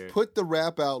wrestling just here. put the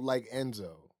rap out like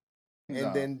Enzo,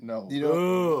 and then no. you know,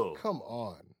 Boo. come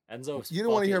on. Enzo. You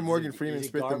don't wanna hear fucking- Morgan he's a- Freeman he's a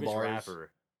spit them garbage bars.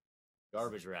 Rapper.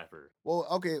 Garbage rapper. Well,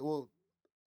 okay, well,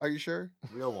 are you sure?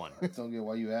 Real one. I don't get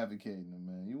why you advocating him,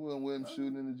 man. You wouldn't with him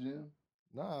shooting in the gym.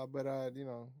 Nah, but at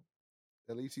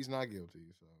least he's not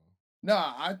guilty. So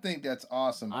Nah, I think that's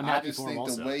awesome. I'm I happy just for him think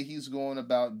the also. way he's going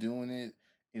about doing it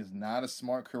is not a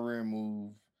smart career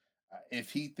move.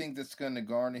 If he thinks that's going to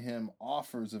garner him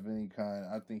offers of any kind,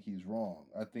 I think he's wrong.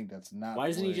 I think that's not. Why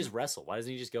doesn't he the way- just wrestle? Why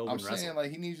doesn't he just go I'm and wrestle? saying,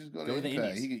 like, he needs to just go Go to to the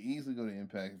Impact. Indies. He could easily go to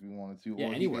Impact if he wanted to, Yeah, or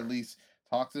he anywhere. could at least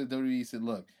talk to the WWE. Said,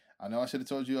 "Look, I know I should have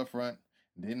told you up front.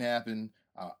 It didn't happen.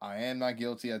 I am not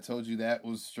guilty. I told you that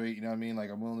was straight. You know what I mean? Like,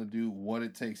 I'm willing to do what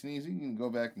it takes. And he can go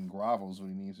back and grovel is what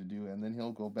he needs to do, and then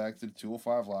he'll go back to the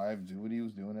 205 Live, do what he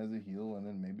was doing as a heel, and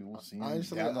then maybe we'll see him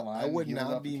honestly, down the line. I would healed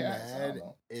not up be the cast. I don't mad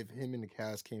know. if him and the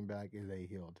cast came back as a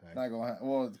heel tag. Not gonna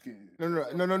well.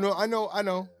 No. I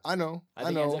know. I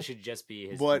think Enzo should just be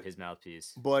his But- his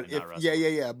mouthpiece. But and not if wrestle.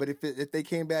 yeah. But if they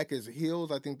came back as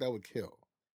heels, I think that would kill.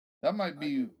 That might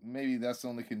be maybe that's the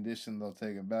only condition they'll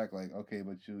take it back. Like, okay,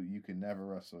 but you can never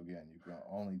wrestle again. You can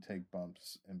only take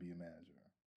bumps and be a manager.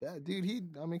 Yeah, dude.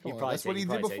 Come He'd on. probably That's what take- he he'd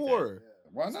did probably take before.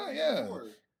 Why not? Yeah.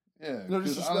 Yeah, No because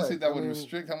disrespect. honestly, that I would mean-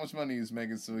 restrict how much money he's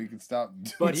making, so he could stop.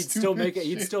 Doing But he'd still make stupid it.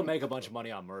 He'd shit. still make a bunch of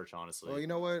money on merch, honestly. Well, you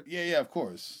know what? Yeah, of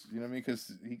course. You know what I mean?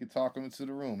 Because he could talk him into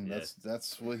the room. Yeah.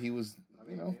 That's what he was.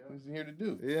 He's here to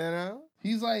do. You know.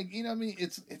 He's like, you know what I mean?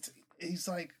 He's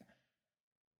like,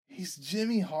 he's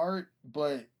Jimmy Hart,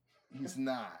 but he's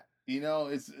not. You know,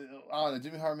 it's I don't know.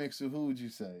 Jimmy Hart makes who would you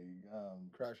say?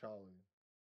 Crash Holly.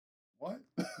 What?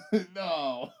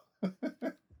 No.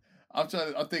 I'm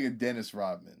thinking Dennis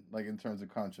Rodman, like in terms of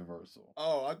controversial.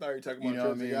 Oh, I thought you were talking You about know what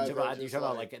I Jersey mean? guys You that talking just,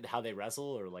 about like how they wrestle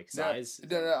or like No, size?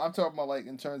 no, I'm talking about like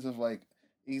in terms of like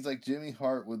he's like Jimmy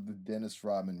Hart with the Dennis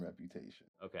Rodman reputation.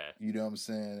 Okay. You know what I'm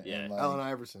saying? Yeah. And like, Allen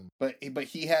Iverson. but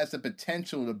he has the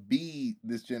potential to be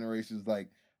this generation's like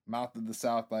mouth of the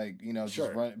South, like you know, Sure.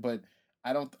 just run. But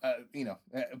I don't, you know,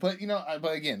 but you know,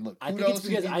 but again, look, I think it's kudos, he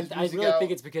because getting his I music really out.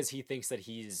 think it's because he thinks that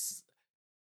he's.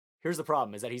 Here's the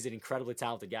problem: is that he's an incredibly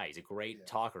talented guy. He's a great Yeah.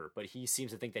 talker, but he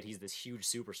seems to think that he's this huge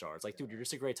superstar. It's like, dude, you're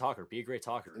just a great talker. Be a great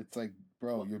talker. It's like,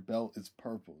 bro, your belt is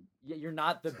purple. Yeah, you're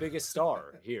not the biggest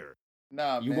star here.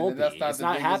 Nah, You man, won't that's be. not It's the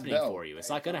not biggest happening belt. for you. It's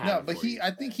not gonna No, happen. but for you. I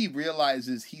think he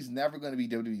realizes he's never going to be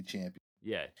WWE champion,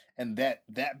 Yeah, and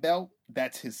that belt,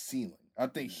 that's his ceiling. I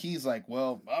think he's like,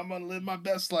 well, I'm gonna live my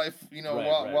best life, you know, Right,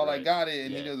 while I right. got it,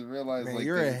 and he Yeah. doesn't realize Man, like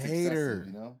you're that a it's excessive, hater.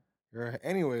 you know.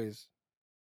 Anyways,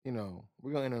 you know,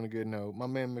 we're gonna end on a good note. My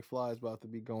man McFly is about to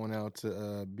be going out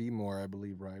to Be More, I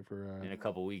believe, right? For in a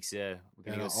couple weeks. Yeah, we're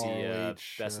gonna Yeah, go see ROH,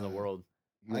 Best in the World.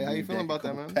 How you feeling about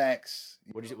that, man? Packs.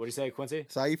 What do you say, Quincy?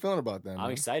 So how you feeling about that, man?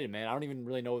 I'm excited, man. I don't even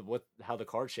really know how the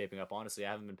card's shaping up. Honestly,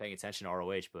 I haven't been paying attention to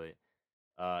ROH, but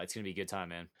it's gonna be a good time,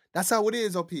 man. That's how it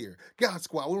is up here. God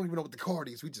Squad, we don't even know what the card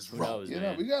is. We just Who roll. knows, You know,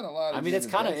 man? we got a lot of. I mean, good it's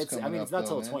kind of events it's. I coming mean, up, it's not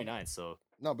though, till the man. 29th, so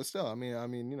No, but still, I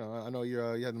mean, you know, I know you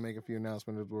had to make a few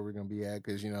announcements of where we're gonna be at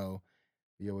because you know,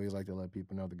 you always like to let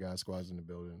people know the God Squad's in the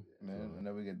building. Man, I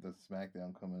know we get the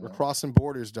SmackDown coming We're up. crossing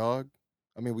borders, dog.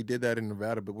 I mean, we did that in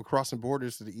Nevada, but we're crossing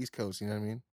borders to the East Coast. You know what I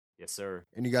mean? yes, sir.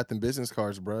 And you got them business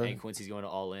cards, bro. And Quincy's going to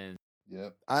All In.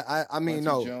 Yep. I mean, Quincy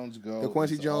no. Jones the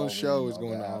Quincy it's Jones all show in is on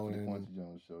going behalf all of the in. Quincy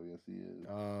Jones show, yes, he is.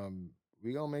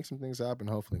 We gonna make some things happen,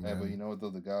 hopefully, Yeah, man. but you know what though,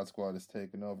 the God Squad is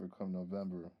taking over come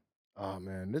November. Oh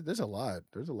man, there's a lot.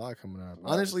 There's a lot coming up. A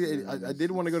lot, Honestly, I it's-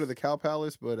 did want to go to the it's- Cow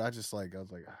Palace, but I was like,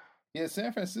 Yeah,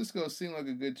 San Francisco seemed like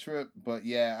a good trip, but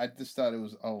yeah, I just thought it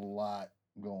was a lot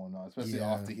going on, especially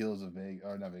Yeah. off the heels of Vegas,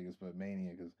 or not Vegas, but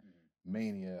Mania, because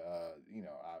Mania, you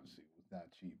know, obviously was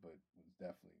not cheap, but was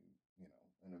definitely, you know,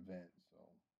 an event. So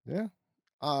yeah.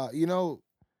 You know,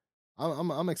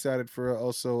 I'm excited for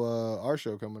also our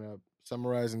show coming up,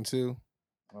 Summarizing 2.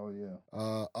 oh yeah,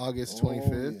 August Oh,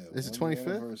 25th. yeah, Is it 1 year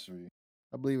 25th? anniversary.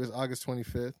 I believe it's August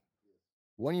 25th.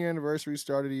 1 year anniversary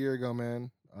started a year ago,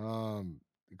 man.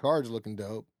 The card's looking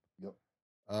dope. Yep.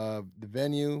 The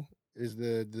venue is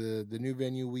the new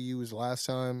venue we used last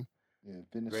time. Yeah,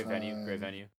 finish Great venue. line. Great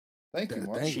venue. Thank you,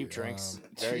 Mark. Thank you. Cheap drinks.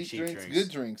 Very cheap drinks. good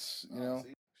drinks. You know,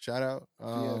 Shout out.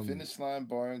 yeah, Finish Line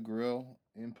Bar and Grill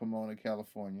in Pomona,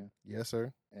 California. Yes,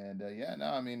 sir. And yeah, no,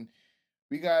 I mean,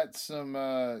 we got some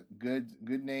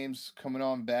good names coming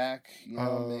on back. You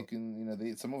know,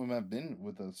 making some of them have been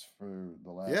with us for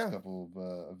the last Yeah. couple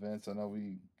of events. I know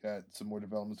we got some more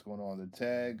developments going on in the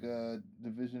tag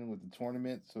division with the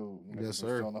tournament. So Yes, we're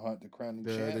sir. still on the hunt to crown new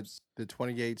The champs.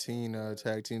 2018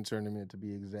 tag team tournament to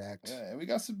be exact. Yeah, and we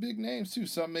got some big names too.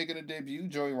 Some making a debut.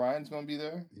 Joey Ryan's gonna be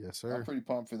there. Yes, I'm sir. pretty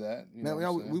pumped for that. You know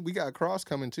Man, what I'm saying? we got Cross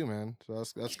coming too, man. So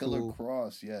that's Killer cool.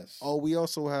 Cross, yes. Oh, we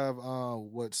also have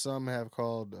what some have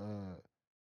called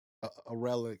a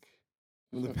relic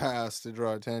from the past to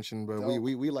draw attention, but Dope.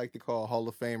 we like to call Hall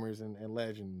of Famers and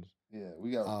legends. Yeah,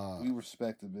 we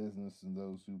respect the business and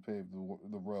those who paved the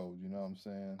road. You know what I'm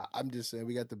saying? I'm just saying,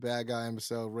 we got the bad guy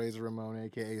himself, Razor Ramon,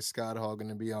 aka Scott Hall, going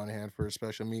to be on hand for a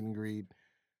special meet and greet.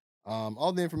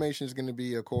 All the information is going to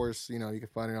be, of course, you can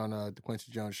find it on the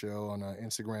Quincy Jones Show on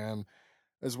Instagram,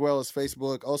 as well as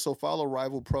Facebook. Also, follow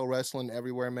Rival Pro Wrestling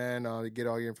everywhere, man. To get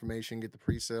all your information, get the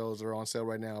pre-sales. They're on sale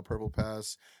right now, Purple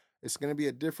Pass. It's going to be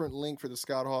a different link for the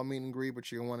Scott Hall meet and greet,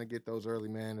 but you're going to want to get those early,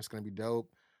 man. It's going to be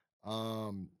dope.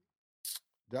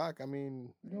 Doc, I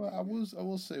mean... You know what? I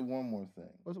will say one more thing.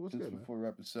 What's just good, man? before we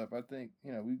wrap this up, I think,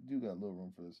 we do got a little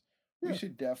room for this. Yeah. We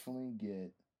should definitely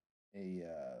get a,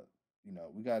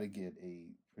 we got to get a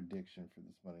prediction for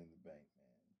this Money in the Bank, man.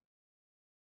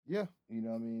 Yeah. You know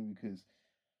what I mean? Because,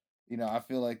 I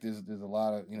feel like there's a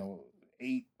lot of,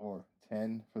 8 or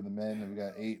 10 for the men, and we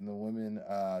got 8 in the women.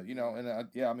 I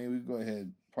mean, we go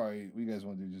ahead. Probably, what you guys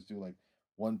want to do? Just do like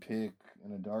one pick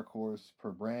and a dark horse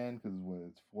per brand, because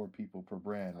it's 4 people per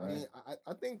brand, right? I mean,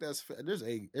 I think that's there's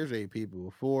 8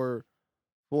 people, 4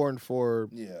 and 4.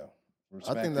 Yeah.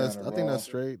 I think that's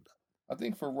straight. I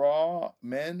think for Raw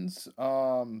men's,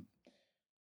 Let's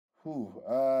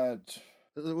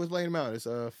lay them out. It's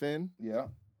Finn, yeah,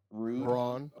 Rude,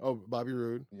 Braun, Bobby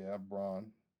Roode, yeah,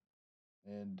 Braun,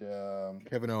 and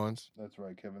Kevin Owens. that's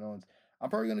right, Kevin Owens. I'm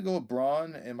probably gonna go with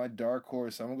Braun, and my dark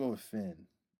horse, I'm gonna go with Finn.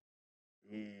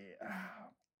 Yeah,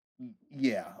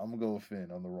 Yeah, I'm gonna go with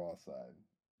Finn on the Raw side.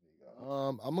 There you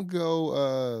go. I'm gonna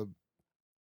go.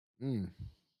 I'm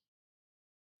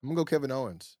gonna go Kevin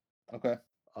Owens. Okay.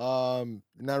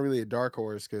 Not really a dark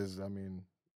horse because I mean,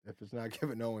 if it's not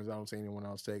Kevin Owens, I don't see anyone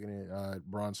else taking it.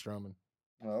 Braun Strowman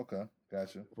Oh, okay.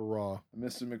 Gotcha. for Raw.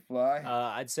 Mr. McFly.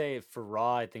 I'd say for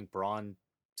Raw, I think Braun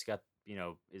got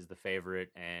is the favorite,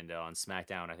 and on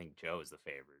SmackDown, I think Joe is the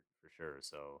favorite for sure.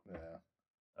 So Yeah.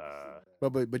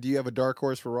 But do you have a dark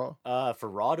horse for Raw? for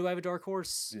Raw, do I have a dark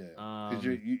horse? Yeah. Because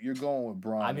you're going with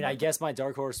Braun. I mean, I guess my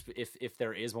dark horse, if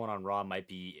there is one on Raw, might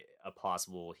be a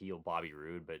possible heel Bobby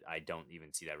Roode, but I don't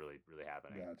even see that really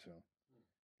happening.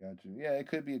 Gotcha. Yeah, it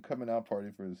could be a coming out party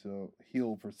for his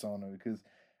heel persona because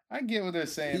I get what they're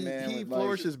saying, man. He with,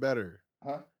 flourishes better.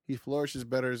 Huh? He flourishes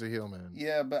better as a heel, man.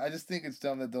 Yeah, but I just think it's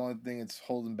dumb that the only thing that's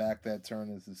holding back that turn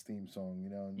is his theme song,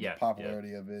 and the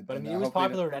popularity of it. But I And mean, he was hope they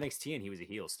popular in NXT, and he was a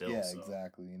heel still. Yeah, so.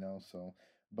 exactly. So,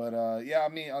 but yeah, I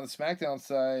mean, on the SmackDown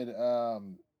side,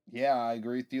 yeah, I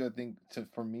agree with you. I think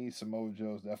for me, Samoa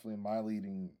Joe is definitely my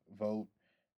leading vote.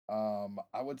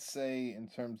 I would say in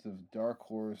terms of dark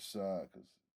horse, because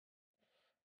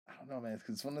I don't know, man,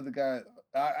 because one of the guys,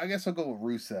 I guess I'll go with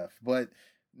Rusev, but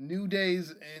New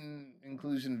Day's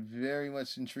inclusion very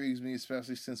much intrigues me,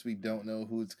 especially since we don't know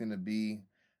who it's going to be.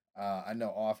 I know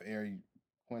off air,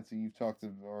 Quincy, you've talked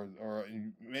to, or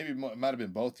maybe it might have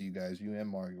been both of you guys, you and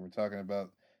Mark, we're talking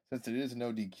about, since it is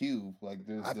no DQ, like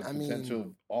there's the potential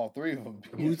of all three of them.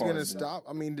 Who's going to stop?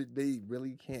 I mean, they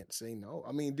really can't say no.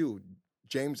 I mean, dude,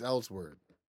 James Ellsworth.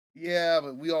 Yeah,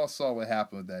 but we all saw what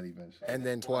happened with that eventually. And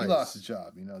then twice. He lost his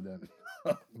job, then.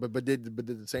 but did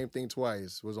the same thing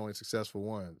twice, was only successful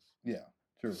once. Yeah,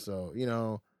 true. So,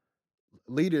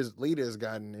 Lita's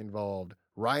gotten involved.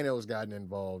 Rhino's gotten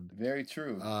involved. Very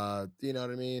true. You know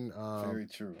what I mean? Very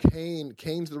true.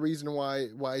 Kane's the reason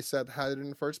why Seth had it in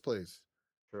the first place.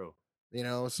 True.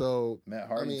 So Matt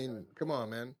Hardy. I mean, come on,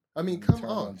 man. I mean, come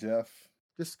on, Jeff.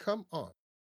 Just come on.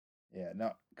 Yeah,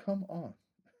 now come on.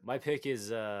 My pick is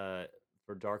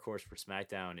for Dark Horse for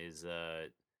SmackDown is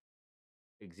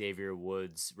Xavier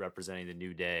Woods representing the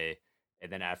New Day,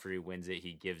 and then after he wins it,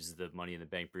 he gives the Money in the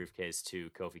Bank briefcase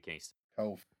to Kofi Kingston.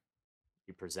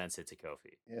 He presents it to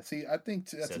Kofi. Yeah, see, I think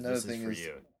that's another thing for is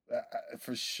you.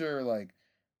 For sure. Like,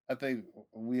 I think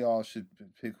we all should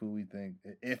pick who we think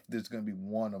if there's going to be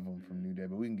one of them from New Day,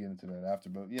 but we can get into that after.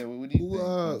 But yeah, what do you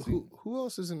think? Who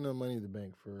else is in the Money in the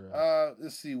Bank for?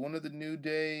 Let's see. One of the New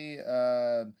Day,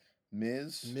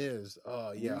 Miz.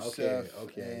 Oh yeah. Rusev,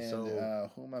 Okay. And, So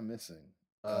who am I missing?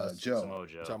 Joe. I'm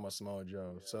talking about Samoa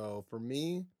Joe. Yeah. So for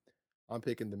me, I'm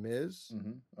picking the Miz.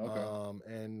 Mm-hmm.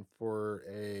 Okay. And for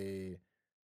a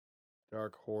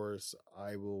dark horse,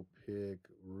 I will pick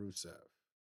Rusev.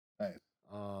 Nice.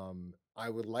 I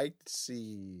would like to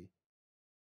see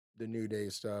the New Day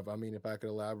stuff. I mean, if I could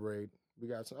elaborate, we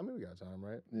got time,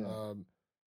 right? Yeah.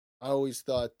 I always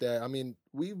thought that. I mean,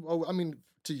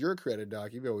 to your credit,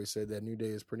 Doc, you've always said that New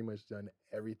Day has pretty much done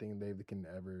everything they can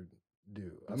ever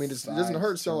do. I mean, it doesn't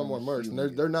hurt selling more merch, and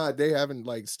they haven't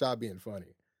like stopped being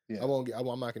funny. Yeah.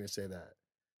 I'm not going to say that,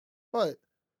 but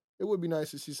it would be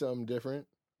nice to see something different.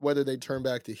 Whether they turn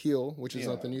back to heel, which is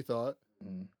something you thought,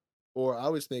 or I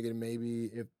was thinking maybe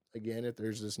if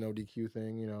there's this no DQ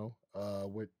thing,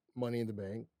 with Money in the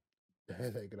Bank,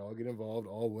 they could all get involved,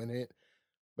 all win it,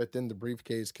 but then the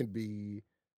briefcase could be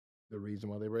the reason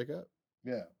why they break up.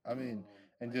 Yeah, I mean,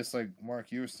 and just like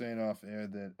Mark, you were saying off air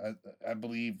that I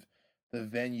believe the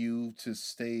venue to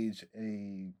stage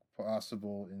a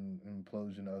possible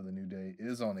implosion of the New Day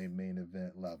is on a main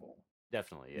event level.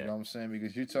 Definitely, yeah. You know what I'm saying?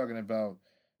 Because you're talking about,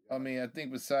 I mean, I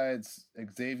think besides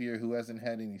Xavier, who hasn't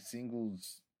had any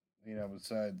singles,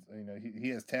 besides, he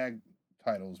has tag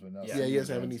titles, but not he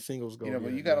doesn't have any singles going.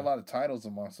 But you got a lot of titles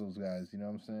amongst those guys, you know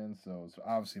what I'm saying? So it's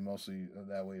obviously mostly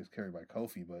that way is carried by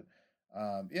Kofi, but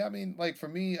yeah, I mean, like for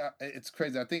me, it's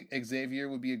crazy. I think Xavier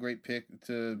would be a great pick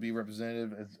to be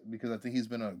representative because I think he's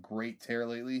been a great tear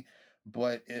lately.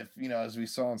 But if, as we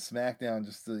saw on SmackDown,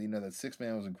 just the, that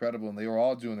 6-man was incredible and they were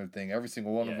all doing their thing. Every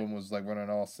single one of them was like running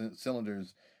all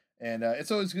cylinders. And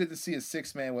it's always good to see a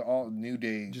 6-man with all New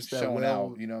Day just showing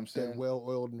out. You know what I'm saying? That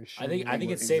well-oiled machine. I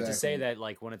think it's safe to say that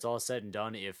like when it's all said and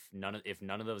done, if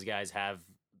none of those guys have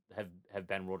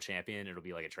been world champion, it'll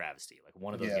be like a travesty. Like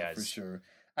one of those guys for sure.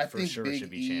 I think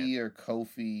Big E or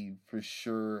Kofi for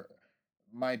sure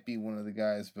might be one of the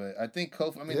guys, but I think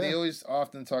Kofi. I mean, they always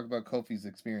often talk about Kofi's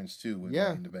experience too. With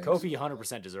the Bank. Kofi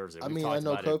 100% deserves it. I mean, I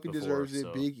know Kofi deserves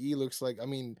it. Big E looks like. I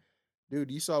mean, dude,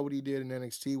 you saw what he did in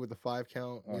NXT with the 5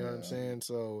 count. You know what I'm saying?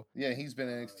 So yeah, he's been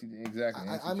NXT exactly.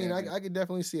 I mean, I could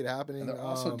definitely see it happening. And they're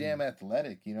also damn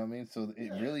athletic. You know what I mean? So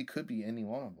it really could be any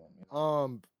one of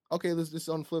them. Okay, let's just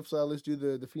on the flip side. Let's do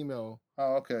the female.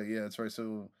 Oh, okay, yeah, that's right.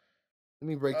 So, Let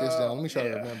me break this down. Let me try to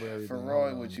yeah, remember everything. For Hold Roy,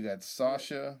 on. what you got?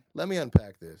 Sasha, Let me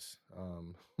unpack this.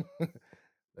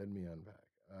 Let me unpack.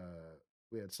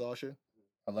 We had Sasha,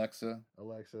 Alexa,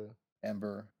 Alexa,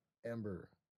 Ember, Ember,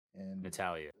 and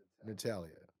Natalia.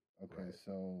 Natalia. Okay, Right.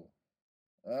 so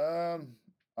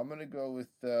I'm gonna go with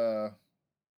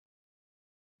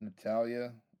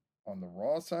Natalia on the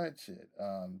Raw side. Shit.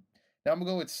 Now I'm gonna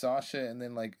go with Sasha, and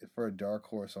then like for a dark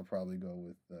horse, I'll probably go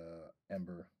with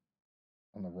Ember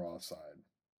on the Raw side.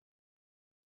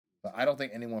 But I don't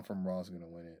think anyone from Raw is gonna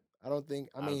win it. I don't think.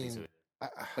 I I don't think mean, so.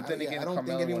 But then again, I don't think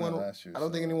Carmella won it anyone. last year, I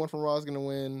don't think so- anyone from Raw is gonna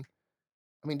win.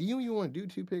 I mean, do you want to do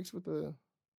 2 picks with the?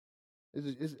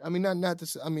 I mean, not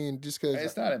to. I mean, just because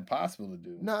It's not impossible to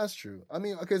do. No, that's true. I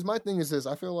mean, because my thing is this: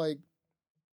 I feel like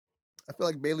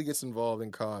Bailey gets involved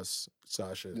and costs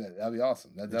Sasha. Yeah, that'd be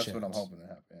awesome. That's what I'm chance. hoping to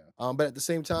happen. Yeah. But at the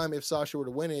same time, if Sasha were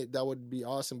to win it, that would be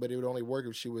awesome. But it would only work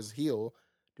if she was heel,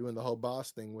 doing the whole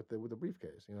boss thing with the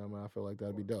briefcase. You know, what I mean, I feel like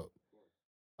that'd be dope.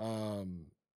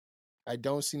 I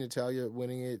don't see Natalia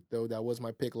winning it though. That was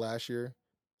my pick last year.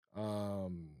 I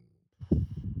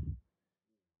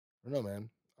don't know, man.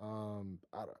 I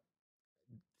don't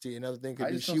see another thing could I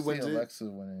be just she don't see wins it. Alexa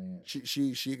winning it.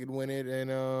 She could win it,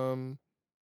 and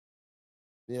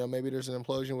you know, maybe there's an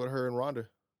implosion with her and Ronda.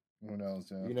 Who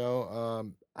knows? Yeah. You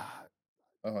know,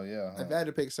 Oh yeah. if I had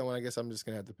to pick someone, I guess I'm just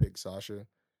gonna have to pick Sasha.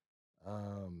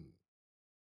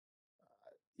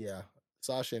 Yeah,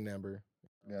 Sasha and Ember.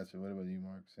 Gotcha. What about you,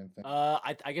 Mark? Same thing.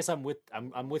 I guess I'm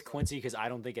with Quincy because I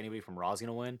don't think anybody from Raw is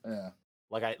gonna win. Yeah.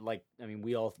 I mean,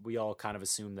 we all kind of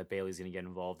assume that Bailey's gonna get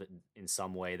involved in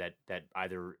some way that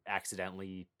either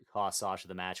accidentally cost Sasha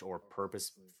the match or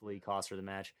purposefully cost her the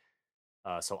match.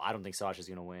 So I don't think Sasha's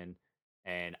gonna win,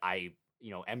 and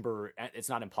Ember. It's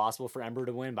not impossible for Ember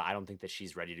to win, but I don't think that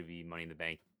she's ready to be Money in the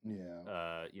Bank.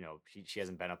 Yeah. She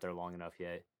hasn't been up there long enough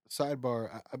yet.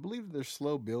 Sidebar: I believe they're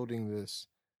slow building this.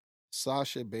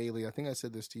 Sasha Bailey. I think I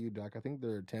said this to you, Doc. I think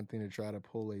they're attempting to try to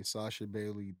pull a Sasha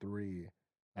Bailey 3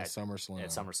 at SummerSlam. At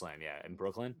SummerSlam, yeah, in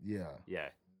Brooklyn. Yeah.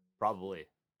 Probably.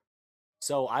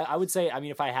 So I would say, I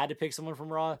mean, if I had to pick someone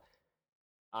from Raw,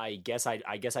 I guess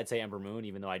I'd say Ember Moon,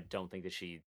 even though I don't think that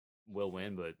she will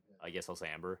win, but I guess I'll say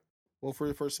Ember. Well,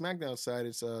 for SmackDown side,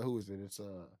 it's who is it? It's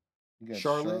You got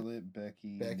Charlotte,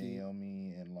 Becky,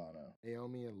 Naomi, and Lana.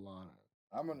 Naomi and Lana.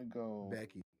 I'm gonna go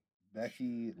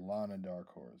Becky, Lana, dark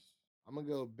horse. I'm gonna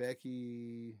go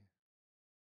Becky.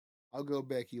 I'll go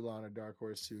Becky, Lana, dark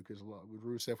horse too, because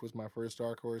Rusev was my first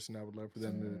dark horse, and I would love for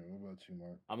them to. What about you,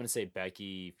 Mark? I'm gonna say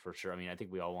Becky for sure. I mean, I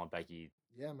think we all want Becky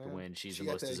to win. She's She the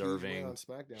got most that huge deserving. win on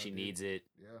SmackDown, She dude. needs it.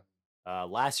 Yeah.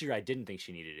 Last year, I didn't think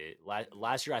she needed it.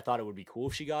 Last year, I thought it would be cool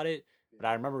if she got it, but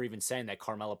I remember even saying that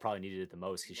Carmella probably needed it the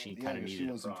most because she kind of needed She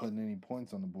it. wasn't putting any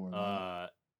points on the board. Man.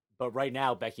 But right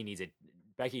now, Becky needs it.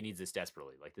 Becky needs this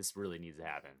desperately. Like, this really needs to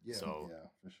happen. Yeah. So, Yeah,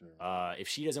 for sure. if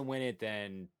she doesn't win it,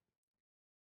 then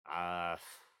I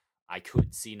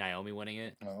could see Naomi winning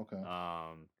it. Oh, okay.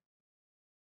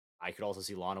 I could also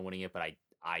see Lana winning it, but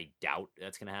I doubt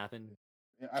that's gonna happen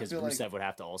Yeah, I because feel Rusev like would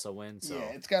have to also win. So,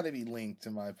 yeah, it's got to be linked,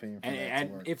 in my opinion. For that to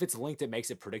and work. if it's linked, it makes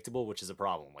it predictable, which is a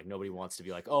problem. Like, nobody wants to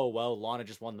be like, oh well, Lana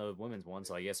just won the women's one,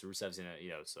 so I guess Rusev's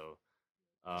gonna, so.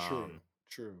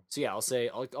 True. So yeah,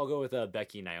 I'll go with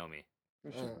Becky and Naomi.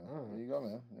 For sure. all right. There you go,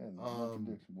 man. Yeah, no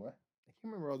prediction, boy. I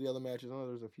can't remember all the other matches. I know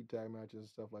there's a few tag matches and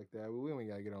stuff like that. We ain't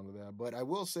gotta get onto that. But I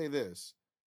will say this: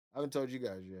 I haven't told you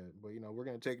guys yet, but we're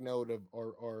gonna take note of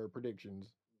our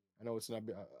predictions. I know it's not.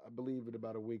 I believe in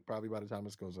about a week, probably by the time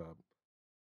this goes up,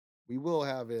 we will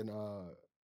have a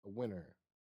winner,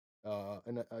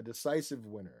 a decisive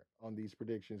winner on these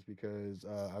predictions because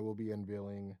I will be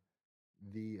unveiling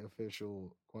the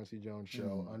official Quincy Jones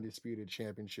Show Undisputed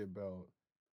Championship belt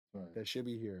Right. that should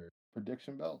be here.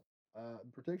 Prediction belt.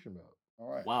 Prediction belt.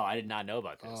 All right. Wow, I did not know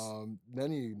about this. None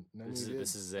of you This did.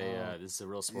 is a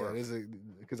real Yeah, sport. it is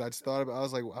because I just thought about. I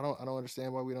was like, I don't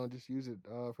understand why we don't just use it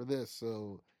for this.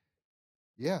 So,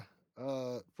 yeah,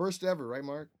 first ever, right,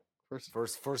 Mark?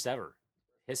 First ever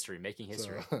making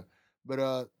history. So,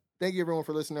 but thank you everyone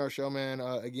for listening to our show, man.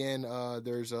 Again,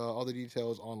 there's all the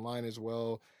details online as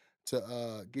well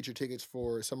to get your tickets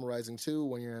for Summarizing 2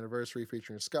 1-year anniversary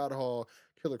featuring Scott Hall,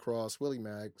 Killer Cross, Willie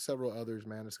Mack, several others,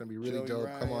 man. It's gonna be really Joey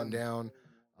dope. Come on Ryan.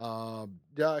 down.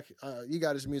 Doc, you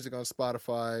got his music on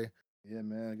Spotify. Yeah,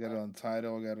 man. I got it on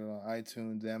Tidal. I got it on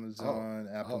iTunes, Amazon,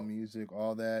 Apple Music,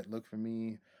 all that. Look for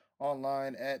me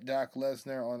online at Doc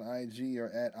Lesnar on IG or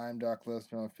at I'm Doc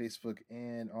Lesnar on Facebook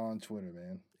and on Twitter,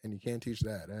 man. And you can't teach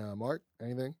that. Mark,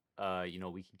 anything?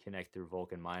 We can connect through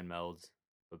Vulcan Mind Melds,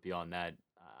 but beyond that,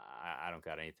 I don't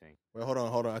got anything. Well,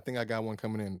 hold on. I think I got one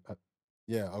coming in.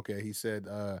 Yeah, okay. He said,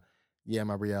 yeah,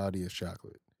 my reality is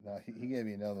chocolate. No, he gave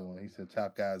me another one. He said,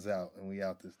 "Top guys out," and we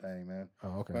out this thing, man.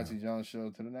 Oh, okay. Quincy Jones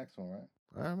show to the next one, right?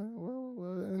 All right, man.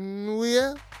 Well, and we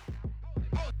out.